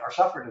 years of like our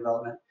software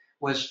development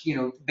was,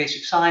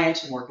 basic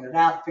science and working it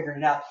out,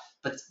 figuring it out.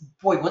 But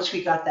boy, once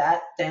we got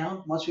that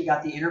down, once we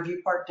got the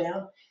interview part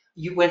down,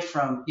 you went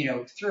from,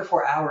 3 or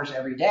 4 hours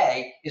every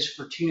day is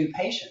for 2 new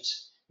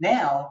patients.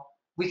 Now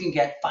we can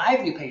get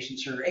 5 new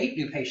patients or 8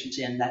 new patients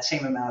in that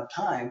same amount of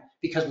time,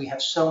 because we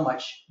have so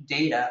much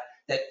data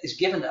that is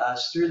given to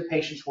us through the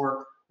patient's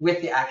work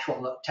with the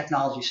actual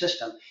technology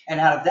system. And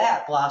out of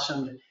that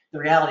blossomed the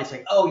reality. It's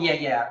like, oh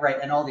yeah, right.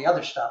 And all the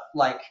other stuff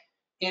like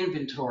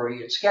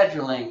inventory and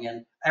scheduling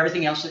and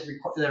everything else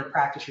that a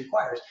practice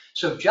requires.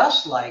 So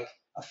just like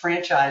a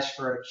franchise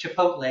for a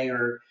Chipotle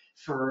or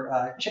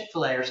for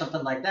Chick-fil-A or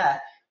something like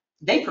that,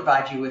 they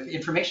provide you with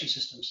information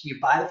systems. You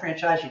buy the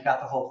franchise, you've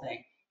got the whole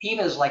thing.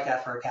 EVA is like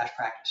that for a cash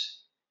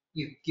practice.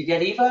 You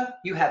get EVA,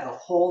 you have the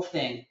whole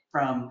thing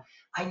from,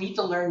 I need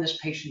to learn this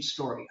patient's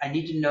story. I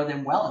need to know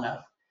them well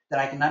enough that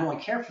I can not only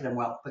care for them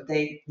well, but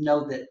they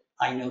know that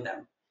I know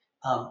them.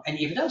 And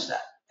EVA does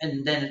that.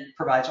 And then it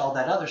provides all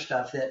that other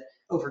stuff that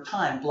over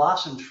time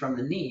blossomed from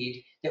the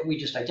need that we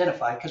just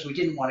identified, because we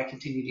didn't want to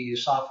continue to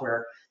use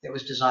software that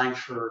was designed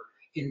for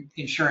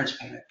insurance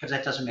payment, because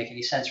that doesn't make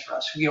any sense for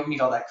us. We don't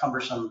need all that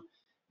cumbersome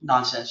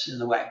nonsense in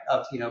the way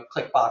of,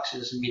 click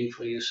boxes and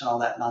meaningful use and all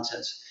that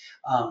nonsense.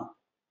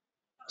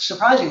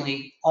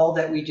 Surprisingly, all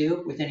that we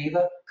do within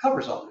EVA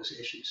covers all those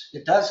issues.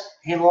 It does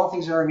handle all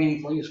things that are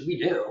meaningful use. We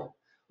do,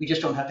 We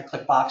just don't have to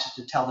click boxes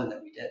to tell them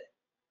that we did.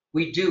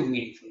 We do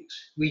meaningful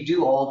use. We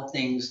do all the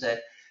things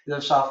that the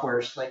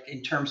softwares, like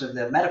in terms of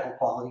the medical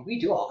quality, we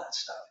do all that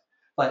stuff.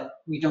 But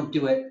we don't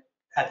do it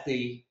at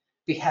the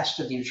behest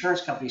of the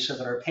insurance company so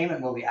that our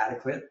payment will be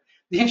adequate.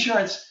 The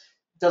insurance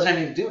doesn't have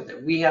anything to do with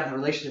it. We have a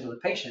relationship with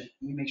the patient.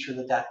 We make sure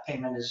that that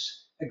payment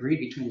is agreed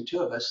between the two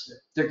of us, that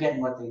they're getting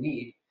what they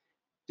need,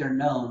 they're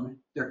known,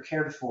 they're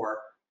cared for,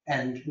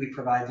 and we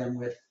provide them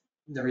with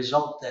the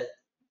result that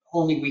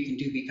only we can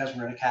do because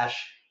we're in a cash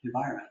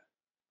environment.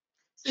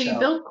 So you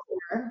build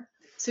core.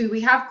 So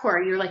we have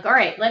core. You're like, all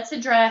right, let's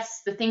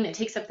address the thing that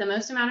takes up the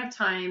most amount of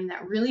time,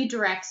 that really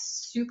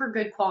directs super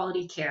good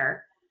quality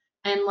care,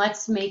 and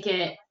let's make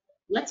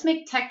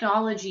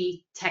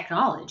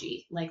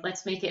technology. Like,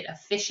 let's make it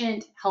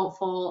efficient,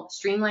 helpful,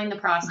 streamline the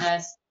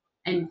process,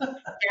 and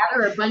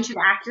gather a bunch of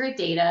accurate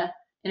data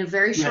in a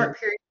very short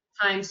period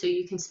of time so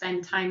you can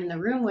spend time in the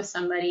room with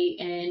somebody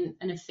in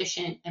an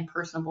efficient and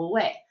personable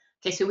way.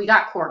 Okay, so we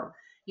got core.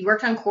 You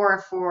worked on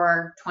core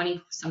for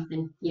 20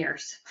 something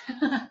years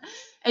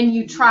and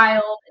you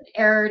trialed and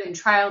erred,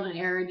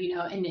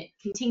 and it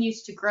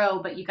continues to grow,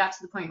 but you got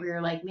to the point where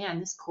you're like, man,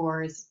 this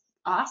core is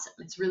awesome.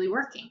 It's really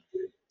working.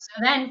 So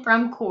then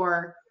from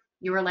core,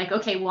 you were like,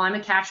 okay, well, I'm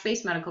a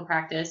cash-based medical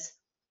practice.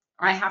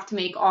 I have to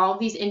make all of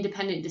these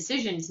independent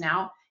decisions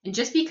now. And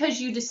just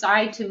because you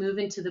decide to move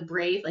into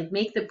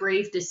make the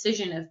brave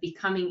decision of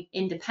becoming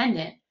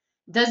independent,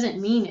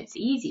 doesn't mean it's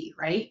easy,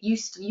 right?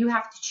 You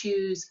have to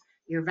choose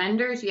your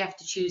vendors, you have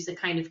to choose the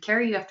kind of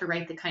care, you have to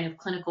write the kind of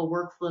clinical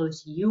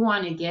workflows you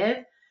want to give.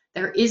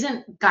 There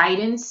isn't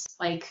guidance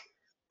like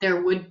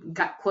there would,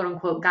 quote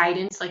unquote,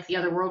 guidance like the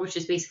other world, which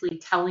is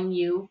basically giving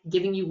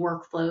you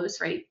workflows,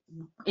 right?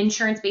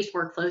 Insurance-based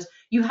workflows.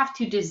 You have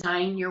to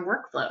design your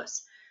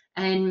workflows.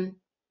 And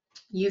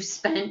you've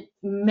spent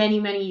many,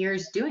 many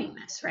years doing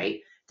this,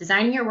 right?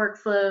 Designing your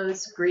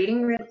workflows,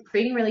 creating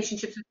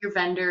relationships with your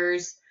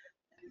vendors,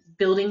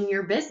 building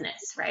your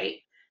business, right?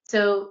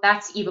 So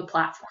that's Eva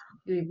Platform.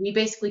 We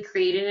basically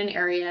created an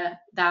area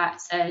that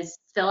says,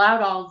 fill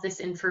out all of this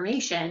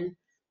information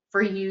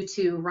for you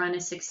to run a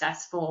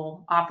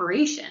successful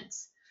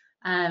operations.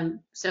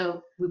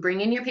 So we bring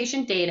in your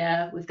patient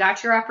data, we've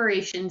got your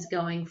operations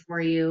going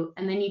for you,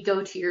 and then you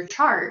go to your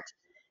chart,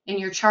 and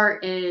your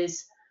chart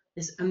is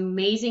this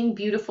amazing,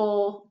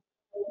 beautiful,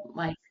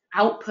 like,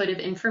 output of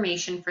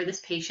information for this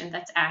patient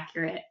that's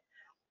accurate.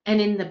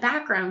 And in the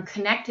background,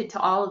 connected to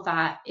all of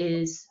that,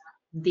 is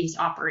these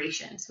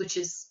operations, which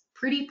is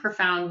pretty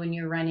profound when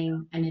you're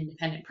running an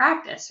independent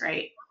practice,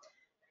 right?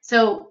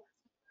 So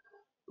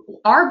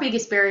our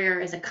biggest barrier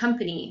as a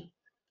company,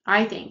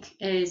 I think,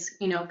 is,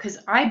 because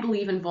I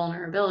believe in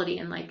vulnerability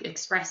and like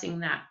expressing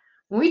that.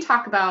 When we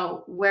talk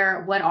about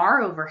what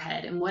our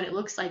overhead and what it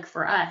looks like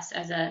for us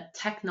as a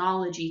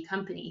technology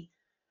company,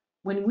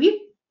 when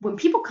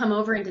people come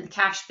over into the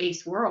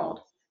cash-based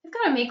world, they've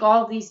got to make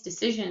all of these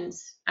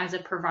decisions as a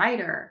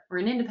provider or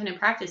an independent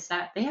practice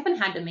that they haven't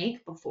had to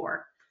make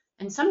before.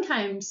 And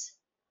sometimes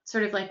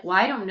sort of like, well,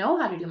 I don't know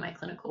how to do my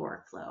clinical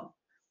workflow.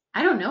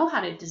 I don't know how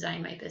to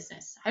design my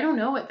business. I don't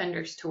know what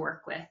vendors to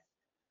work with.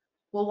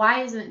 Well,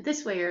 why isn't it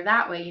this way or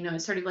that way?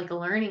 It's sort of like a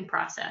learning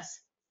process.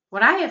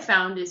 What I have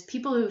found is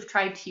people who've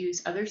tried to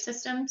use other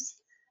systems,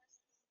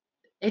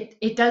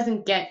 it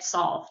doesn't get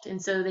solved.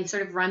 And so they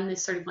sort of run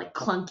this sort of like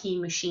clunky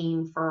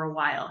machine for a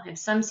while, have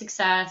some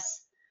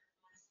success,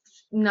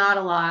 not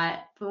a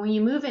lot. But when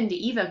you move into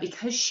Eva,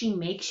 because she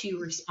makes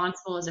you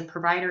responsible as a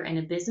provider and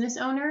a business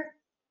owner,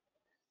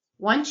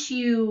 once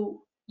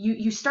you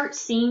start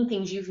seeing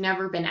things you've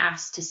never been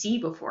asked to see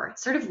before.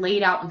 It's sort of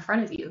laid out in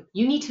front of you.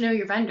 You need to know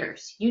your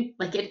vendors.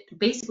 It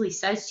basically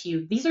says to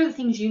you, these are the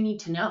things you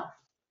need to know.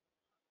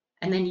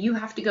 And then you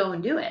have to go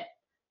and do it.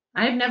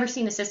 I've never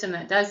seen a system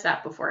that does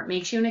that before. It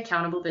makes you an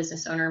accountable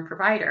business owner and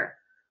provider.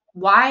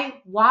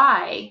 Why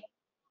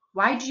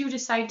did you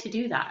decide to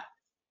do that?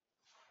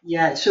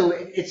 Yeah, so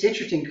it's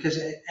interesting because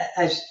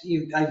as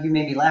you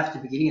made me laugh at the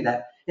beginning of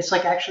that, it's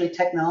like actually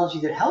technology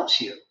that helps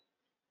you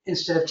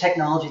instead of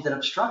technology that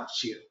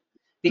obstructs you.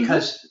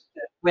 Because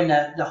when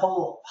the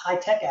whole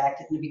High-Tech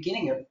Act in the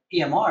beginning of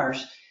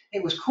EMRs,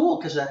 it was cool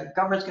because the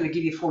government's going to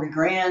give you 40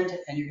 grand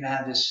and you're going to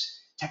have this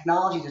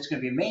technology that's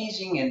going to be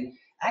amazing. And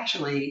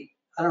actually,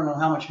 I don't know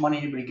how much money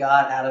anybody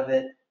got out of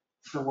it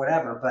for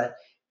whatever, but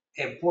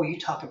boy, you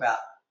talk about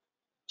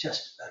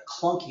just a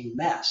clunky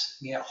mess.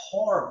 I mean,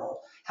 horrible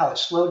how it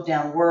slowed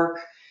down work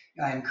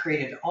and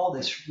created all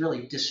this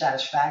really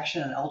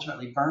dissatisfaction and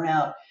ultimately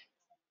burnout.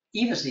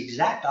 Eva's the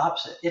exact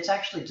opposite. It's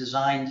actually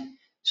designed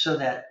so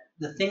that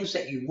the things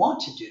that you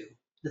want to do,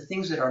 the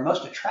things that are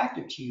most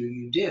attractive to you,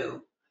 you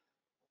do.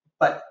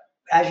 But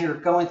as you're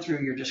going through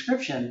your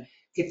description,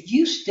 if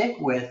you stick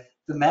with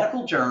the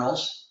medical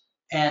journals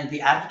and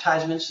the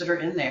advertisements that are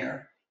in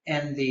there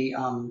and the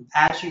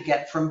ads you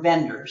get from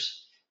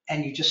vendors,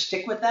 and you just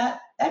stick with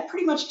that, that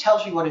pretty much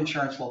tells you what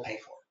insurance will pay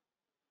for.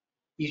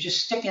 You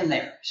just stick in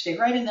there, stay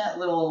right in that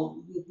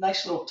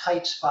nice little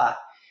tight spot.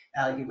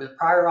 With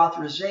prior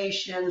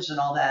authorizations and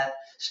all that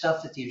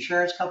stuff that the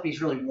insurance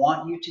companies really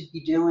want you to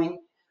be doing,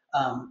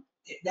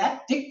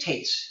 that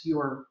dictates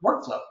your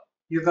workflow.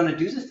 You're going to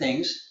do the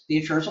things the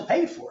insurance will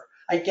pay you for.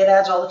 I get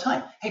ads all the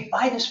time. Hey,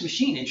 buy this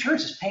machine.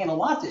 Insurance is paying a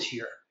lot this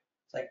year.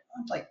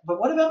 I'm like, but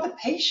what about the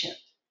patient?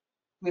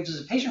 I mean, does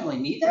the patient really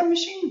need that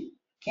machine?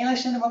 Can't I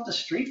send them up the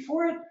street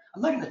for it?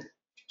 I'm not going to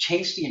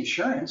chase the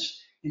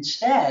insurance.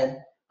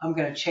 Instead, I'm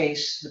going to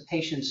chase the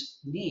patient's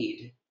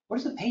need. What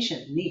does the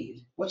patient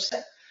need? What's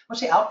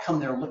the outcome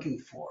they're looking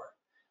for?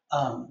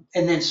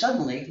 And then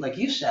suddenly, like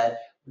you said,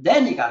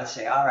 then you got to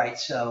say, all right,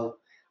 so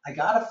I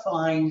got to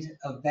find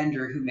a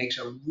vendor who makes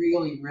a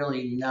really,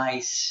 really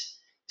nice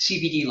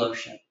CBD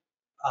lotion.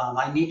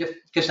 I need to,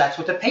 because that's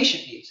what the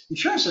patient needs.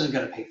 Insurance isn't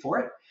going to pay for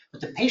it,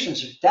 but the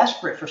patients are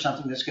desperate for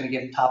something that's going to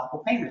give them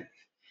topical pain relief.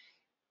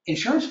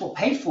 Insurance will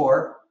pay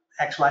for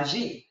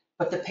XYZ,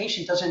 but the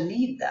patient doesn't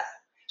need that.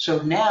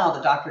 So now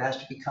the doctor has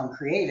to become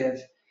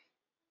creative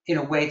in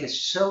a way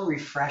that's so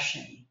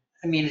refreshing.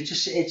 I mean,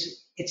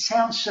 it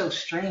sounds so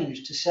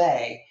strange to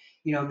say,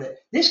 that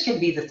this can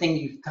be the thing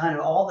you kind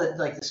of all the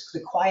like this, the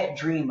quiet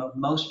dream of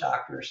most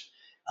doctors,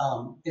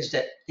 is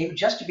that they would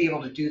just to be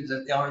able to do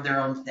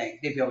their own thing.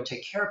 They'd be able to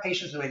take care of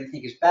patients the way they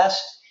think is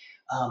best,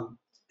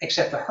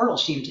 except the hurdle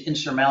seems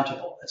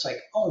insurmountable. It's like,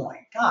 oh my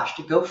gosh,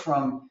 to go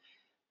from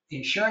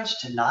insurance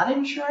to not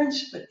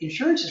insurance, but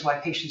insurance is why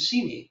patients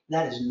see me.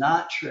 That is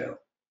not true.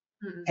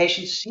 Mhm.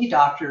 Patients see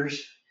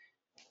doctors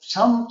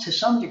to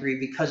some degree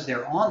because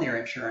they're on their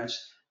insurance,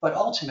 but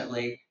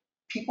ultimately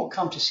people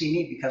come to see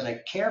me because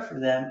I care for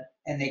them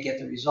and they get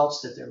the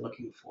results that they're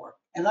looking for.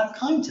 And I'm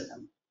kind to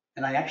them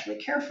and I actually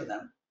care for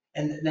them.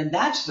 And then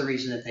that's the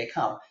reason that they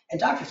come. And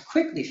doctors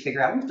quickly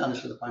figure out, we've done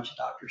this with a bunch of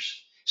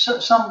doctors. So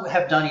some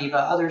have done EVA,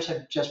 others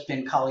have just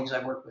been colleagues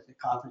I've worked with at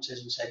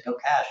conferences and said, go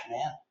cash,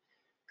 man,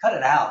 cut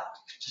it out,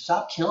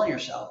 stop killing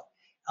yourself.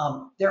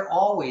 They're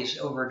always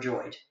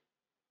overjoyed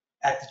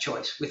at the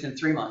choice within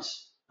 3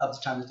 months of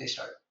the time that they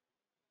start.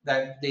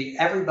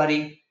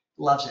 Everybody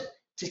loves it.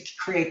 To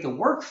create the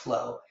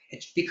workflow,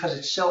 it's because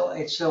it's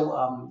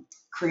so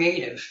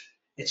creative.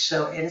 And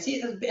it's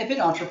a bit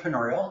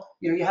entrepreneurial.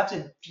 You have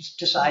to just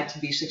decide to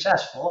be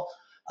successful.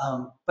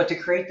 But to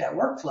create that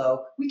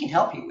workflow, we can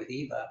help you with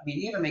EVA. I mean,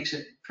 EVA makes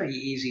it pretty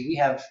easy. We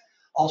have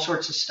all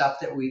sorts of stuff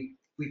that we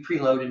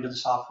preload into the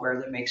software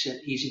that makes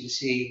it easy to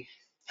see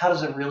how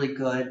does a really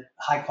good,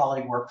 high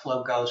quality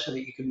workflow go so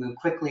that you can move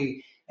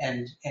quickly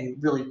and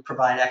really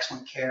provide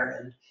excellent care.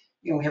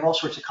 And we have all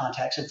sorts of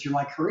contacts. And through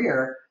my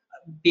career,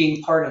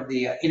 being part of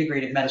the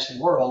integrative medicine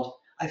world,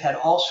 I've had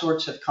all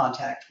sorts of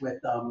contact with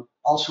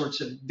all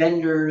sorts of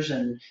vendors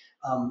and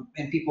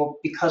people,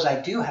 because I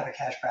do have a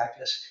cash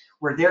practice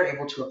where they're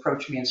able to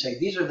approach me and say,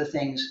 these are the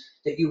things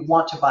that you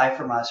want to buy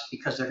from us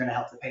because they're going to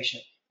help the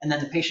patient. And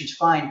then the patients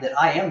find that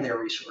I am their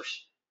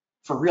resource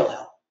for real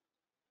help.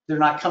 They're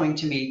not coming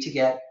to me to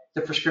get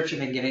the prescription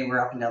they can get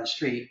anywhere up and down the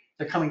street.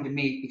 They're coming to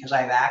me because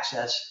I have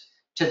access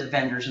to the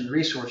vendors and the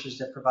resources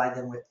that provide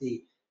them with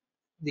the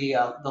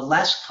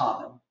less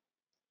common,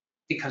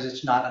 because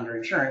it's not under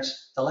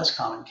insurance, the less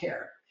common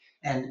care.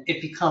 And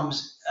it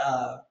becomes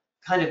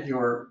kind of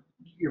your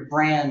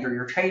brand or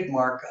your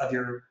trademark of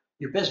your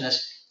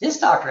business. This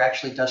doctor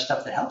actually does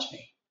stuff that helps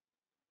me.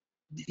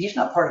 He's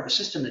not part of a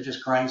system that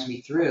just grinds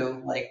me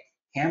through like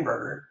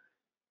hamburger.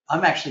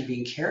 I'm actually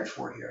being cared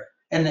for here.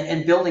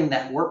 And building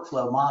that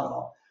workflow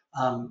model,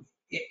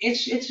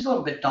 it's a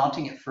little bit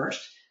daunting at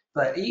first,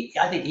 but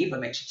I think EVA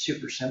makes it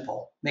super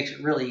simple, makes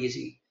it really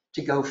easy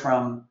to go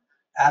from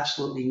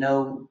absolutely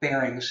no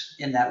bearings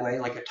in that way,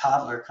 like a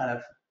toddler kind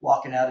of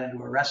walking out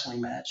into a wrestling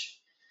match,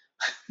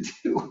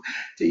 to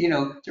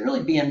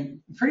really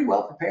being pretty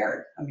well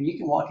prepared. I mean, you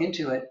can walk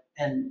into it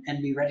and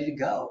be ready to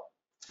go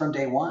from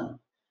day one.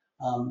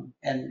 And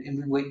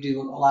we would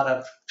do a lot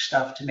of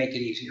stuff to make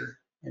it easier.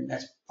 And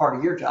that's part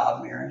of your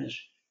job, Maren, is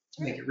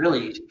to make it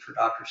really easy for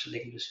doctors so they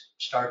can just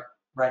start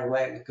right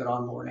away with good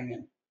onboarding.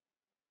 And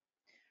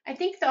I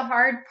think the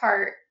hard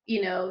part,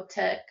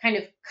 to kind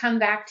of come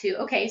back to,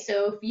 okay,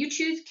 so if you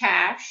choose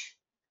cash,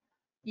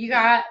 you've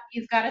got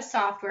a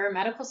software,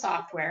 medical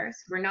software.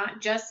 So we're not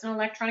just an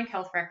electronic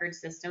health record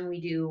system. We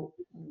do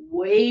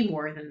way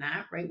more than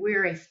that, right?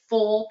 We're a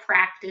full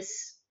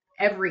practice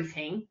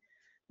everything.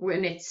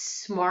 When it's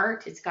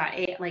smart, it's got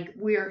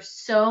we are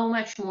so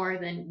much more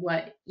than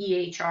what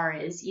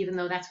EHR is, even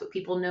though that's what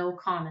people know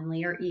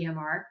commonly, or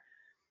EMR.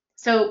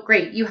 So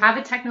great, you have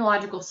a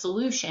technological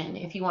solution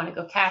if you want to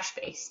go cash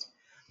based.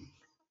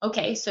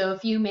 Okay, so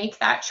if you make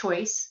that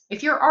choice,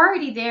 if you're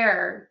already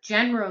there,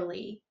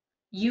 generally,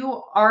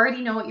 you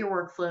already know what your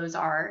workflows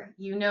are,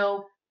 you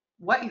know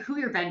who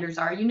your vendors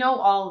are, you know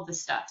all of the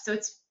stuff. So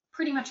it's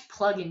pretty much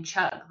plug and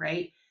chug,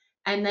 right?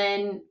 And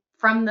then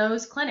from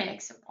those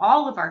clinics,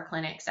 all of our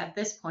clinics at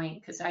this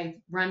point, because I've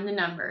run the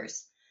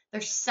numbers,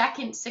 their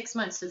second 6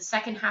 months to the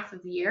second half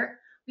of the year,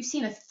 we've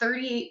seen a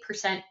 38%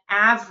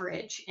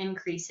 average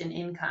increase in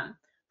income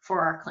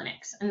for our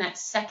clinics. And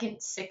that's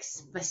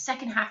the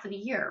second half of the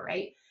year,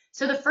 right?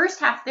 So the first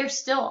half,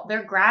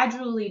 they're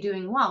gradually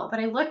doing well.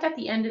 But I looked at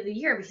the end of the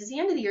year, because the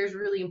end of the year is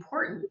really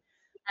important,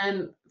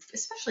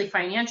 especially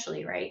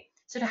financially, right?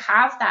 So to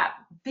have that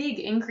big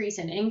increase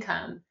in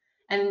income,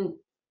 and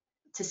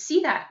to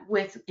see that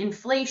with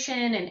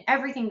inflation and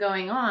everything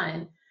going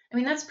on, I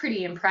mean, that's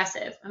pretty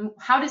impressive.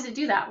 How does it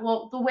do that?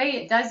 Well, the way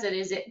it does it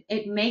is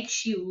it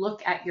makes you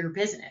look at your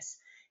business.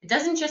 It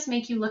doesn't just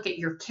make you look at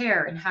your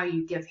care and how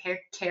you give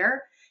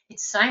care. It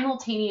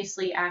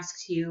simultaneously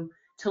asks you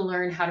to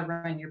learn how to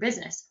run your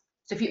business.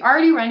 So if you're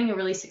already running a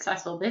really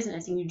successful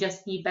business and you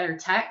just need better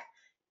tech,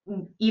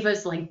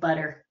 Eva's like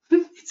butter.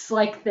 It's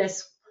like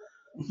this,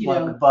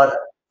 like butter.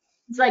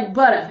 It's like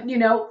butter,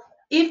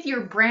 If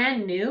you're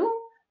brand new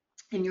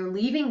and you're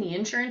leaving the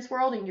insurance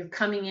world and you're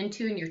coming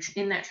into and you're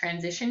in that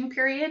transition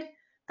period,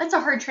 that's a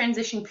hard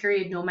transition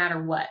period no matter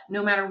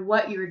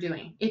what you're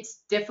doing.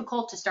 It's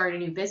difficult to start a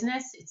new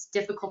business. It's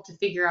difficult to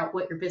figure out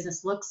what your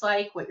business looks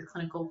like, what your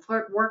clinical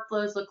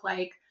workflows look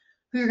like,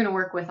 who you're going to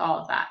work with, all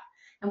of that.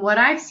 And what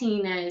I've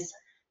seen is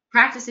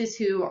practices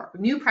who are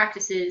new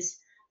practices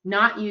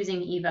not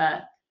using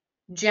Eva,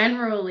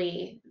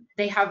 generally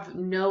they have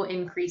no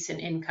increase in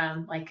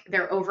income. Like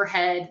their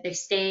overhead, they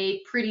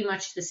stay pretty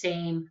much the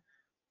same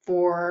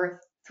for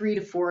 3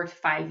 to 4 to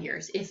 5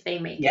 years if they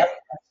make Yep, it.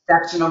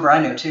 that's the number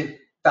I know too.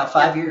 About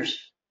 5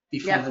 years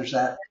before Yep. there's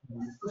that.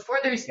 Before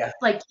there's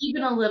like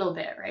even a little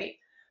bit, right?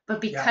 But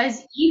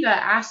because Eva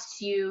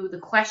asks you the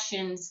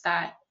questions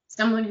that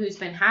someone who's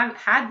been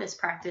had this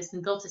practice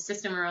and built a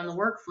system around the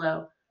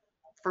workflow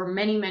for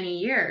many, many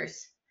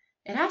years,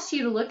 it asks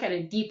you to look at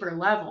a deeper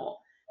level.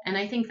 And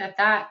I think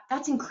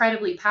that's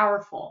incredibly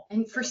powerful.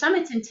 And for some,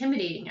 it's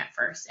intimidating at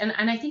first. And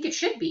I think it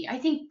should be. I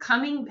think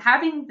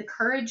having the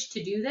courage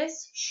to do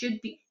this should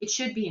be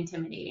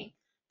intimidating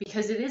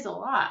because it is a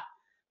lot.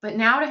 But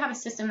now to have a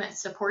system that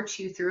supports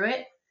you through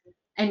it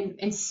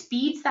and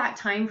speeds that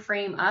time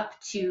frame up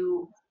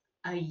to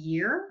a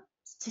year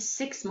to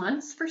 6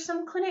 months for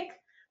some clinic,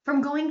 from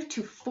going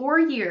to 4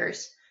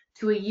 years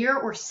to a year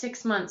or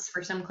 6 months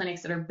for some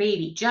clinics that are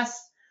baby,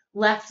 just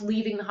left,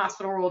 leaving the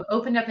hospital world,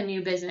 opened up a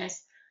new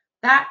business.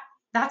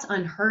 That's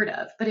unheard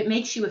of, but it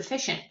makes you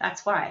efficient.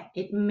 That's why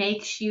it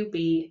makes you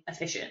be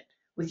efficient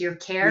with your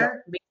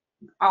care,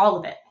 all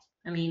of it.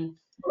 I mean,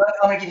 well,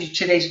 I'm going to give you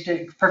today's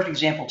perfect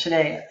example.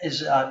 Today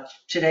is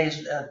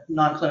a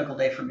non-clinical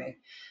day for me,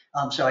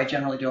 so I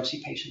generally don't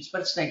see patients.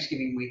 But it's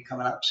Thanksgiving week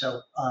coming up,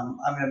 so I'm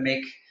going to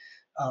make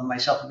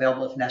myself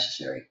available if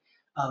necessary.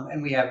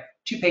 And we have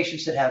 2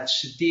 patients that have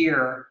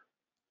severe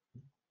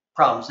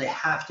problems. They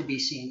have to be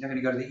seen. They're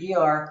going to go to the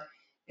ER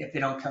if they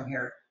don't come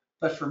here.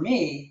 But for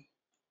me,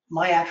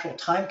 my actual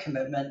time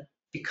commitment,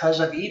 because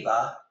of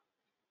Eva,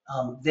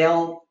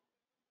 they'll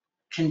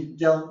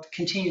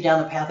continue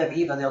down the path of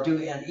Eva. They'll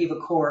do an Eva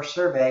Core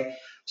survey.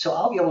 So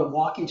I'll be able to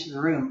walk into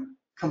the room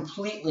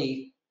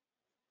completely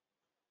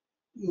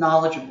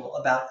knowledgeable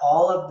about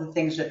all of the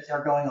things that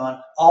are going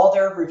on, all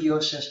their review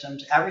of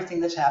systems, everything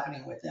that's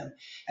happening with them.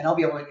 And I'll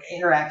be able to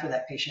interact with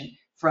that patient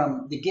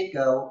from the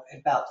get-go,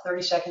 about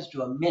 30 seconds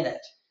to a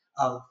minute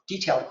of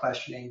detailed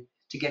questioning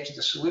to get to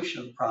the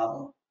solution of the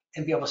problem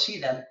and be able to see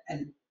them.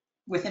 And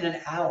within an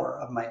hour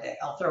of my day,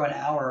 I'll throw an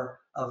hour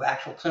of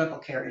actual clinical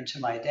care into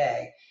my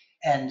day.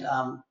 And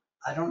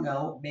I don't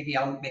know, maybe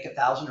I'll make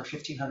 $1,000 or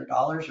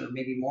 $1,500 or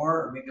maybe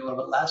more or maybe a little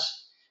bit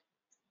less.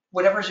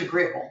 Whatever is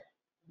agreeable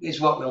is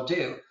what we'll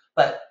do.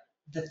 But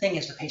the thing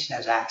is the patient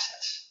has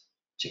access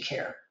to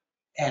care.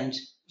 And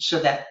so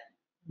that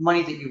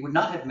money that you would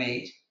not have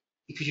made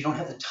because you don't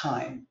have the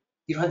time,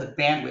 you don't have the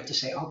bandwidth to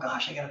say, oh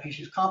gosh, I got a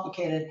patient who's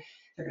complicated.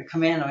 They're going to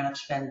come in, I'm going to have to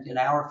spend an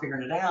hour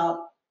figuring it out.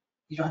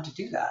 You don't have to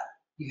do that.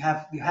 You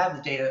have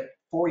the data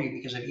for you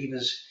because of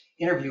Eva's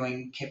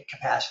interviewing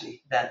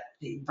capacity, that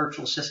the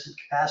virtual assistant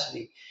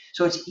capacity.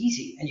 So it's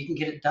easy and you can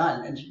get it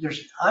done. And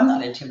I'm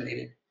not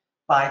intimidated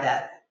by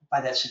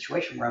that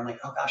situation where I'm like,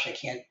 oh gosh, I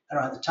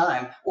don't have the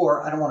time,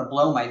 or I don't want to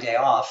blow my day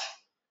off,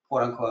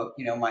 quote unquote,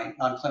 my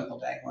non-clinical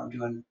day where I'm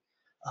doing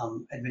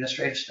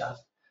administrative stuff.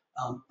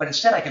 But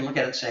instead I can look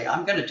at it and say,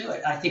 I'm going to do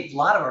it. And I think a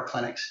lot of our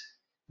clinics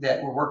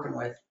that we're working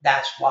with,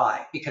 that's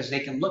why, because they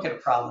can look at a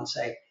problem and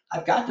say,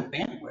 I've got the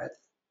bandwidth.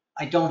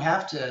 I don't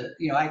have to,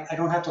 I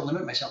don't have to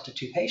limit myself to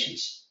 2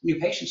 patients, new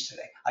patients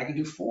today. I can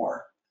do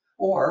 4,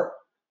 or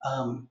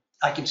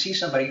I can see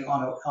somebody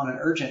on an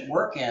urgent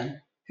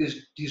work-in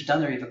who's done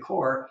their Eva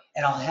Core,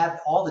 and I'll have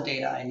all the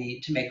data I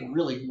need to make a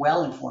really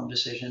well-informed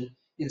decision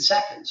in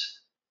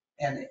seconds.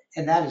 And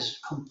that is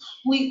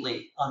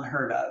completely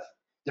unheard of.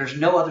 There's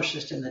no other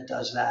system that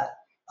does that.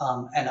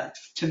 And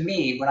to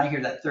me, when I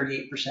hear that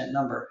 38%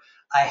 number,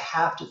 I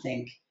have to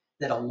think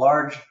that a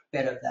large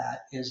bit of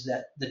that is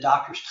that the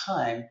doctor's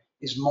time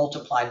is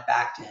multiplied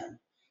back to him.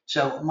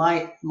 So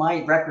my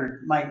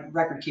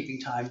record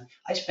keeping time,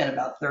 I spend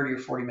about 30 or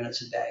 40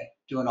 minutes a day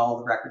doing all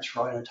the records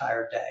for an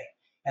entire day.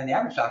 And the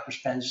average doctor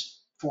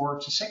spends 4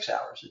 to 6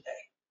 hours a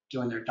day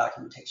doing their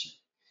documentation.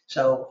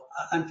 So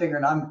I'm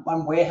figuring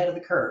I'm way ahead of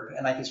the curve,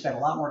 and I can spend a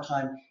lot more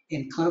time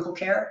in clinical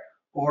care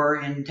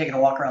or in taking a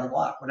walk around the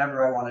block,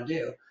 whatever I want to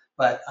do.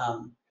 But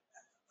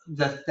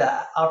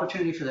the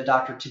opportunity for the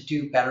doctor to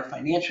do better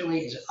financially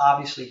is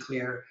obviously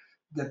clear.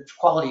 The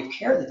quality of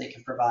care that they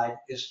can provide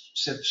is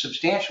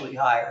substantially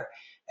higher.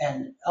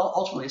 And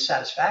ultimately, the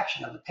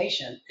satisfaction of the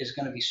patient is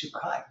going to be super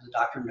high because the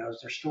doctor knows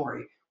their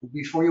story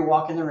Before you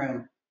walk in the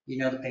room, you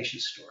know the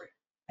patient's story,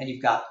 and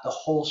you've got the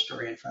whole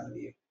story in front of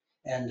you.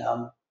 And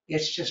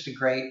it's just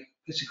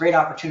it's a great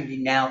opportunity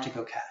now to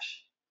go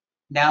cash.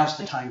 Now's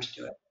the time to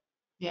do it.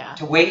 Yeah.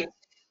 To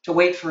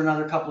wait for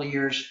another couple of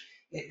years,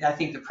 I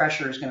think the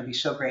pressure is going to be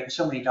so great, and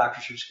so many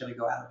doctors are just going to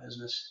go out of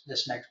business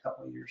this next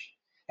couple of years,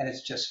 and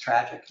it's just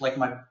tragic. Like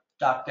my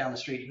doc down the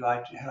street, who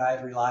I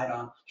had relied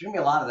on, there's going to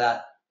be a lot of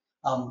that,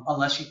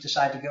 unless you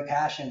decide to go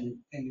cash and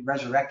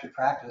resurrect your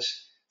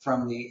practice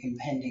from the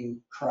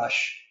impending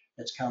crush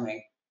that's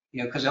coming.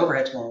 You know, because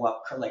overhead's going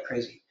up like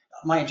crazy.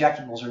 My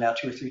injectables are now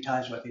 2 or 3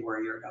 times what they were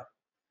a year ago.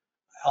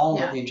 All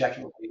Yeah. of the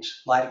injectable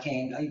things,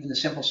 lidocaine, even the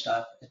simple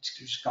stuff, it's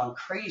just gone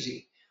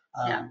crazy.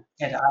 Yeah.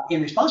 And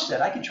in response to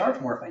that, I can charge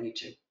more if I need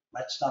to.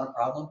 That's not a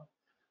problem.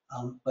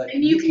 But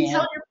And you can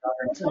tell your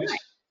people why.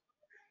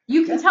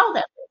 You can Yeah. tell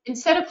them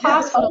instead of Yeah,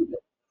 hospital,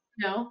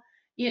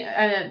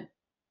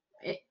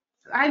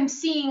 I'm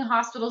seeing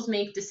hospitals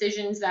make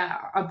decisions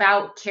that are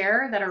about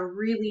care that are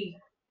really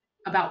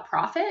about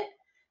profit.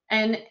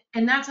 And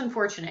that's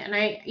unfortunate.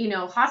 And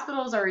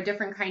hospitals are a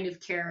different kind of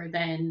care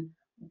than,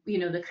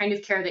 the kind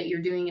of care that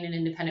you're doing in an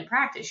independent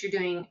practice. You're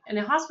doing in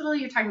a hospital,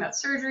 you're talking about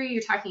surgery,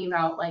 you're talking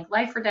about like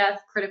life or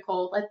death,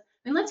 critical.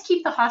 Let's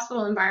keep the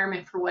hospital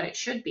environment for what it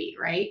should be,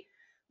 right?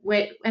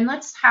 And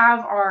let's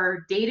have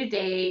our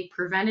day-to-day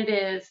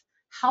preventative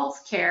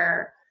health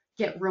care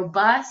get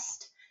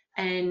robust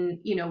and,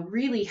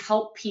 really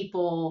help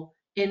people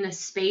in the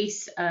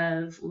space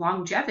of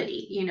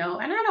longevity, and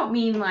I don't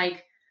mean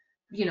like,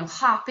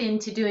 hop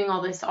into doing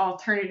all this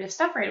alternative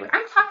stuff right away.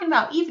 I'm talking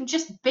about even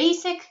just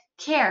basic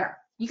care.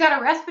 You got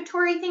a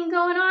respiratory thing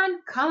going on?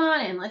 Come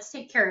on in. Let's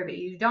take care of it.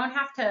 You don't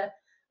have to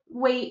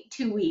wait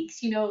 2 weeks,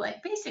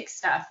 like basic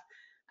stuff.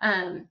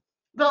 The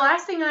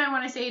last thing that I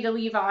want to say to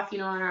leave off,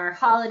 on our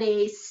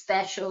holiday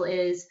special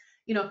is,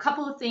 a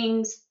couple of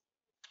things.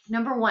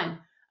 Number one,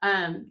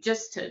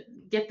 just to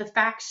get the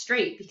facts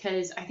straight,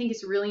 because I think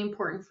it's really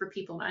important for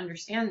people to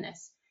understand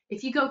this.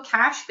 If you go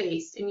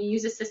cash-based and you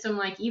use a system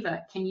like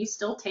EVA, can you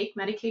still take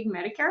Medicaid and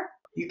Medicare?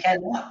 You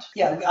cannot.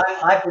 Yeah,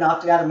 I've been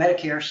opted out of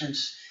Medicare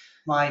since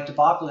my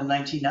debacle in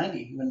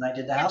 1990 when I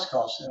did the house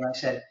calls, and I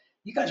said,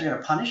 "You guys are going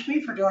to punish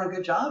me for doing a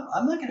good job?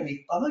 I'm not going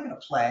to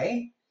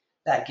play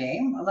that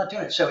game. I'm not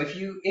doing it." So if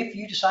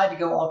you decide to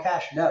go all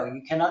cash, no,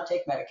 you cannot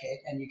take Medicaid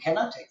and you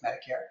cannot take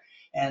Medicare.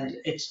 And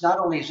it's not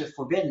only is it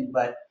forbidden,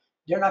 but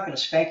they're not going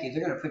to spank you.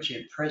 They're going to put you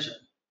in prison.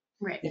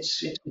 Right.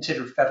 It's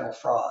considered federal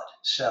fraud.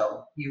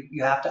 So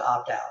you have to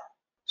opt out.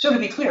 So to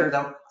be clear,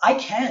 though,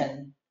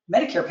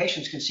 Medicare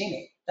patients can see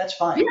me. That's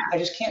fine. Yeah. I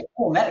just can't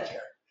pull Medicare.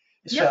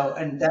 Yep. So,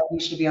 and that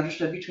needs to be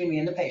understood between me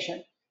and the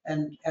patient,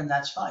 and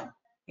that's fine.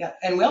 Yeah.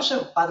 And we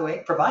also, by the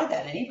way, provide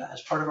that in EVA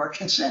as part of our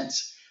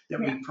consents that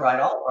we provide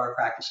all of our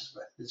practices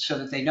with, so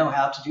that they know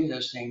how to do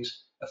those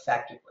things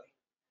effectively.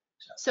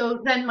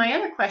 So then my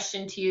other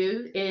question to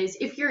you is,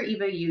 if you're an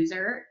EVA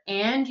user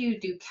and you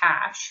do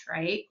cash,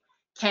 right,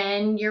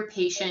 can your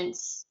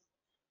patients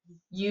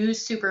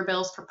use super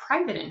bills for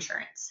private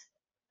insurance?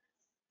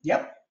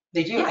 Yep,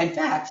 they do. Yeah.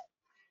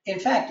 In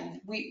fact,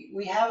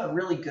 we have a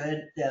really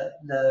good,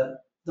 the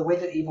way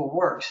that EVA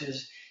works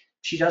is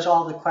she does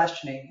all the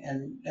questioning,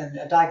 and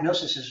a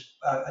diagnosis is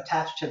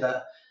attached to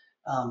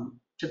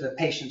the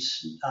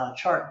patient's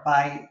chart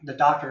by the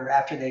doctor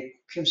after they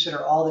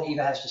consider all that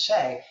EVA has to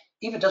say.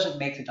 EVA doesn't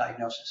make the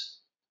diagnosis.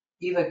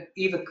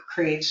 EVA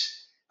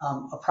creates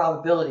a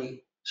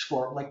probability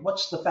score, like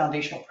what's the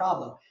foundational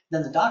problem.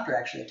 Then the doctor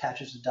actually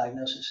attaches the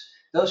diagnosis.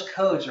 Those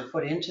codes are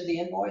put into the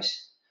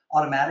invoice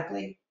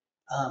automatically,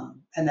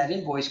 and that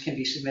invoice can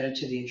be submitted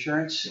to the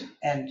insurance.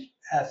 And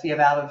if you have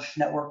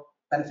out-of-network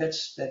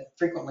benefits, that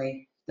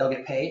frequently they'll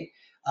get paid.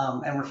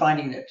 And we're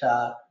finding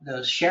that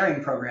those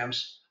sharing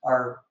programs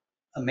are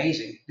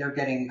amazing. They're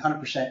getting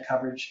 100%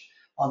 coverage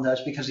on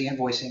those because the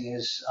invoicing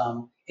is,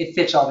 it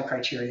fits all the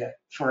criteria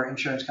for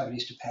insurance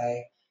companies to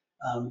pay.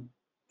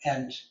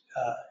 And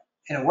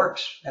it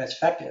works, and it's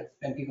effective,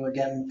 and people are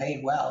getting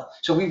paid well.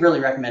 So we really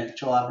recommend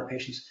to a lot of our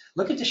patients,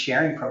 look at the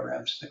sharing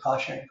programs, the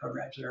cost sharing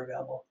programs that are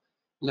available.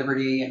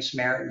 Liberty and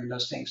Samaritan and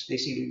those things, they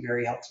seem to be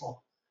very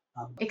helpful.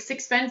 It's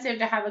expensive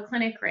to have a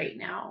clinic right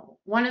now.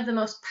 One of the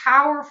most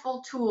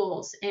powerful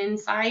tools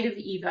inside of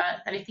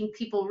EVA that I think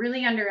people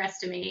really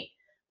underestimate,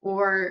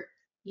 or,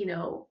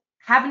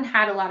 haven't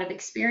had a lot of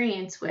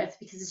experience with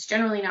because it's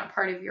generally not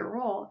part of your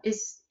role,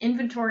 is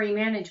inventory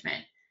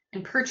management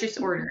and purchase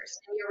orders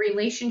and your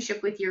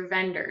relationship with your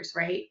vendors,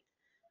 right?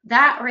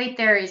 That right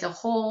there is a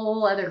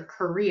whole other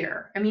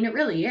career. I mean, it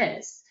really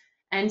is.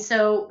 And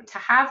so to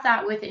have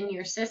that within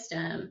your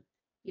system,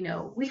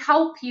 we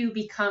help you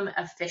become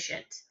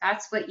efficient.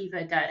 That's what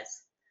EVA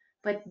does.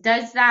 But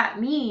does that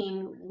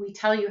mean we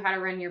tell you how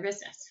to run your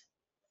business?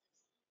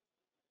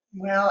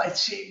 Well,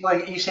 it's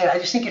like you said, I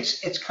just think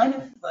it's kind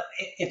of,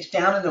 it's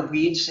down in the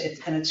weeds,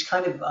 and it's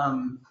kind of,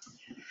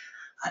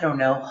 I don't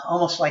know,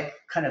 almost like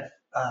kind of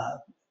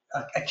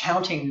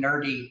accounting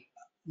nerdy,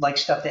 like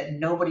stuff that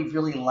nobody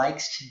really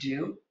likes to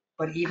do,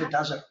 but EVA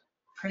does it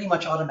pretty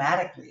much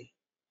automatically.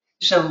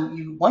 So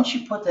once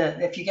you put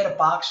if you get a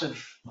box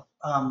of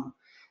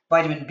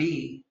vitamin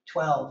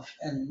B12,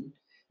 and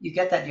you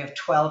get that, you have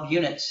 12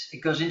 units.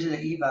 It goes into the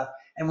EVA,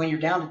 and when you're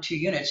down to 2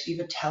 units,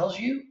 EVA tells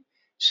you,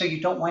 so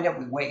you don't wind up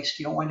with waste.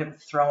 You don't wind up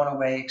throwing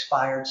away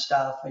expired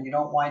stuff, and you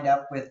don't wind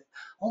up with,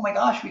 oh my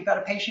gosh, we've got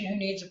a patient who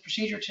needs a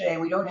procedure today.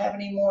 We don't have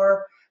any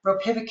more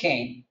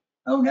ropivacaine.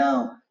 Oh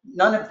no,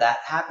 none of that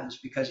happens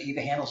because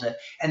EVA handles it.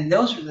 And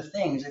those are the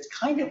things, it's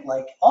kind of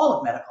like all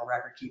of medical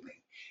record keeping.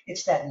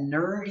 It's that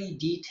nerdy,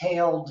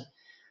 detailed,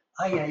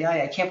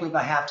 I can't believe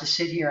I have to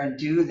sit here and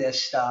do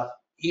this stuff.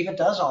 EVA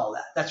does all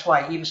that. That's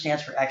why EVA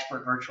stands for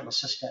Expert Virtual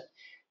Assistant.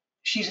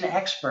 She's an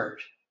expert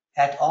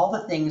at all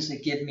the things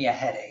that give me a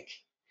headache.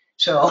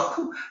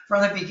 So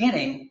from the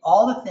beginning,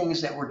 all the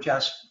things that were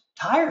just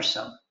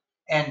tiresome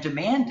and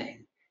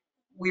demanding,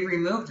 we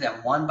removed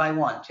them one by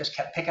one, just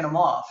kept picking them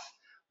off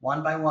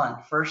one by one.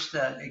 First,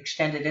 the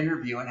extended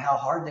interview and how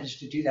hard it is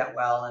to do that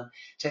well, and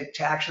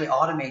to actually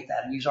automate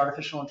that and use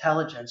artificial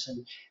intelligence.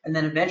 And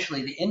then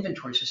eventually the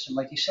inventory system,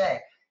 like you say,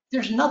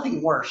 there's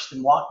nothing worse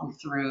than walking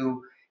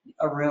through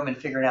a room and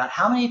figuring out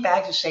how many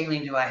bags of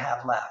saline do I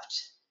have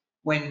left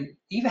when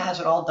EVA has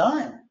it all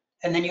done.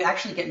 And then you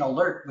actually get an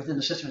alert within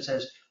the system that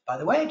says, by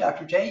the way,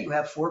 Dr. J, you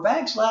have 4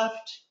 bags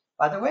left.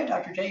 By the way,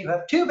 Dr. J, you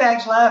have 2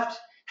 bags left.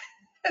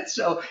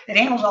 So it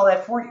handles all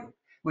that for you,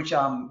 which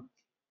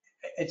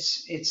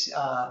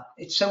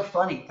it's so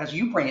funny because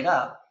you bring it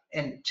up,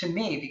 and to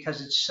me,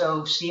 because it's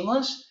so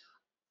seamless,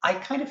 I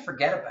kind of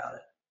forget about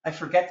it. I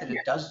forget that it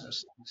does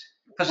those things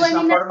because Well, it's I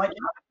not mean, part of my job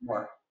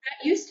anymore.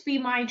 that used to be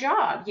my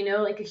job,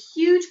 like a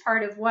huge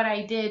part of what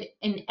I did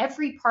in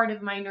every part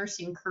of my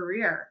nursing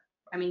career.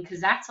 I mean,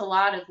 because that's a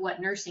lot of what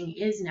nursing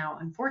is now,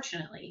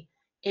 unfortunately,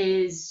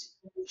 is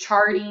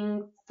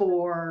charting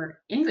for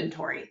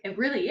inventory. It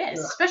really is,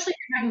 Yeah. especially if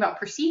you're talking about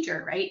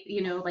procedure, right?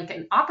 Like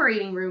an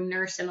operating room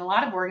nurse in a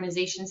lot of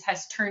organizations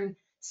has turned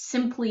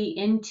simply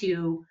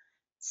into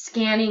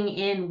scanning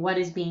in what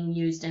is being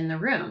used in the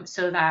room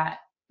so that,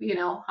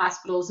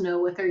 hospitals know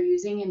what they're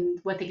using and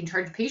what they can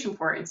charge a patient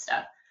for and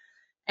stuff.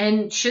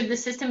 And should the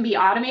system be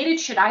automated?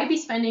 Should I be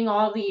spending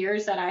all the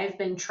years that I've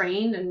been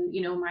trained and,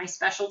 my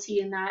specialty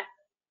in that,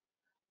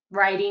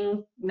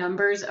 writing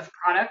numbers of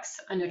products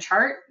on a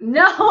chart?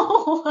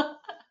 No.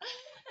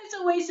 It's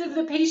a waste of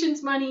the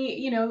patient's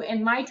money,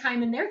 and my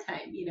time and their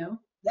time.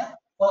 Yeah.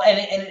 Well,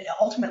 and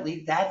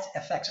ultimately that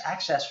affects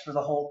access for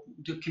the whole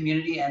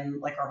community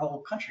and like our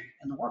whole country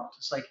and the world.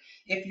 It's like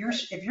if you're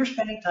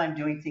spending time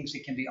doing things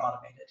that can be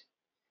automated,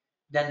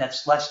 then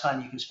that's less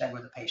time you can spend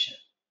with the patient,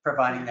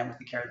 providing them with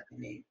the care that they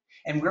need.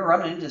 And we're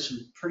running into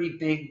some pretty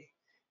big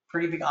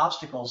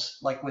obstacles,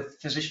 like with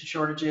physician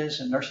shortages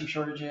and nursing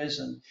shortages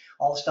and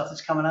all the stuff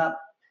that's coming up.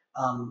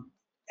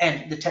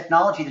 And the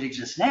technology that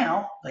exists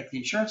now, like the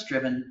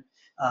insurance-driven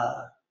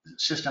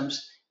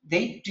systems,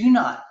 they do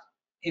not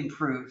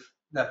improve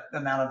the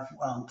amount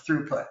of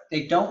throughput.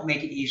 They don't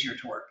make it easier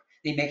to work.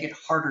 They make it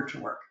harder to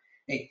work.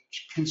 They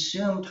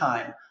consume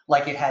time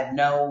like it had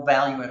no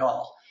value at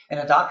all. And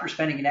a doctor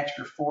spending an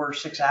extra 4 or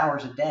 6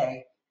 hours a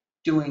day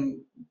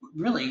doing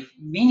really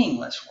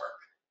meaningless work,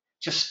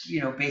 just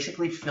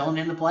basically filling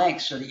in the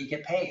blanks so that you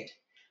get paid.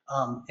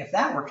 If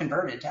that were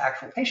converted to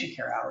actual patient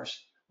care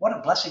hours, what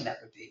a blessing that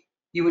would be.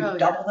 You would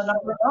double the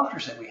number of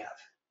doctors that we have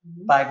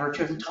by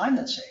virtue of the time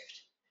that's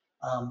saved.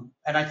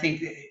 And I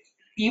think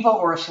EVA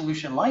or a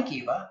solution like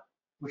EVA,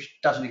 which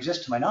doesn't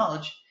exist to my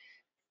knowledge,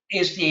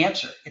 is the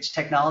answer. It's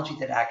technology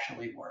that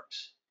actually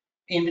works.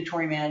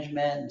 Inventory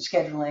management and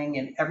scheduling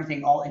and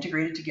everything all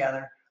integrated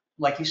together,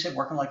 like you said,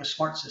 working like a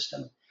smart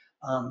system.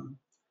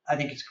 I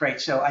think it's great.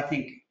 So I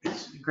think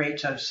it's great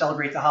to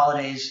celebrate the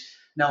holidays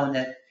knowing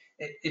that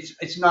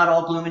it's not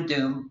all gloom and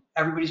doom.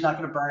 Everybody's not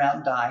going to burn out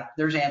and die.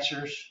 There's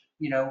answers.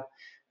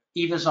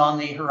 EVA's on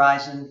the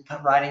horizon,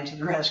 riding to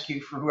the rescue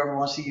for whoever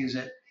wants to use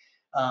it.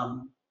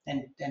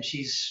 And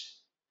she's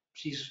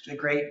a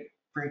great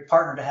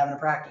partner to have in a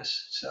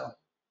practice. So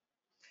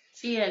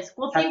she is.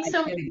 Well, thanks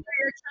so much for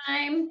your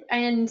time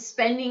and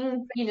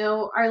spending,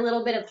 our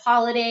little bit of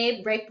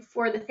holiday right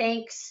before the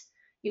thanks,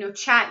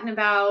 chatting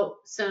about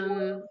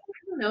some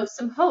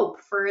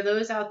hope for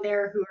those out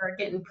there who are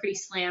getting pretty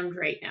slammed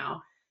right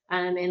now,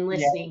 and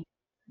listening.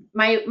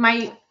 Yeah.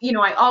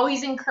 I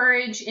always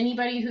encourage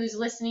anybody who's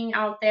listening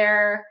out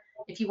there,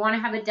 if you want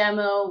to have a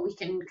demo, we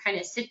can kind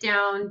of sit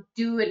down,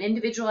 do an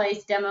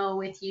individualized demo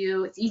with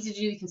you. It's easy to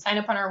do. You can sign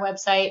up on our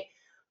website.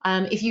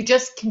 If you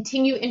just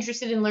continue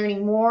interested in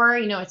learning more,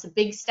 it's a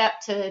big step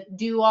to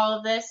do all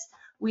of this.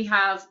 We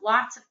have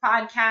lots of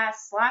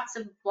podcasts, lots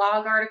of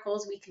blog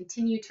articles we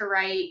continue to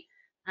write.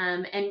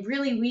 And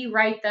really, we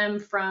write them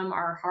from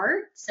our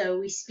heart. So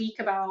we speak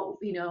about,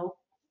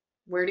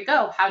 where to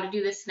go, how to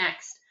do this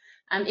next.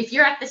 If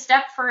you're at the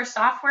step for a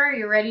software,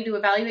 you're ready to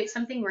evaluate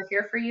something, we're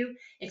here for you.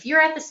 If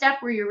you're at the step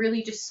where you're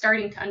really just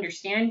starting to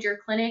understand your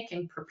clinic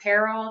and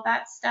prepare all of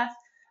that stuff,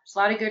 there's a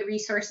lot of good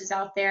resources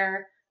out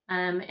there.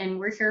 And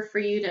we're here for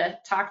you to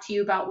talk to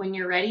you about when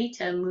you're ready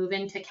to move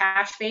into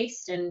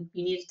cash-based and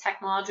you need a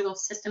technological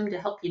system to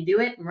help you do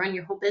it and run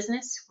your whole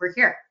business. We're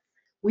here.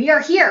 We are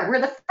here.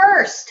 We're the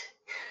first.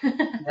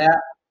 Yeah,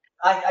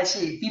 I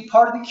see. Be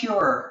part of the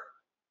cure.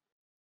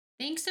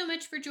 Thanks so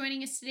much for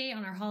joining us today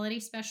on our holiday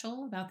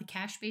special about the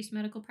cash-based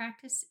medical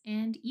practice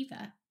and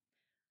EVA.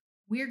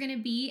 We're going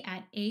to be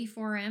at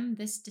A4M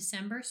this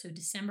December, so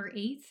December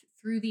 8th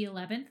through the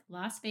 11th,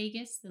 Las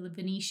Vegas, the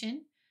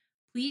Venetian.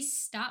 Please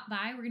stop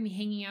by. We're going to be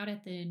hanging out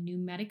at the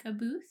Numedica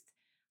booth.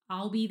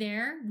 I'll be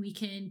there. We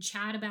can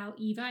chat about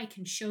EVA. I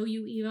can show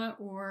you EVA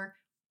or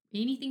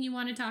anything you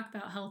want to talk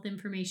about health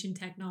information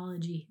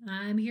technology.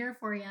 I'm here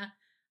for you.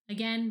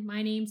 Again,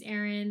 my name's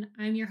Erin.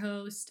 I'm your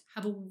host.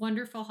 Have a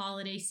wonderful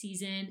holiday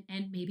season,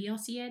 and maybe I'll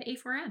see you at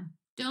A4M.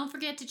 Don't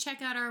forget to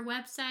check out our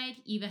website,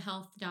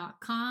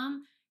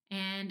 evahealth.com,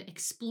 and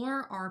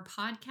explore our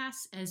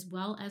podcasts as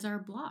well as our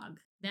blog.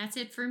 That's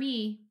it for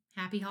me.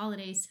 Happy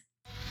holidays.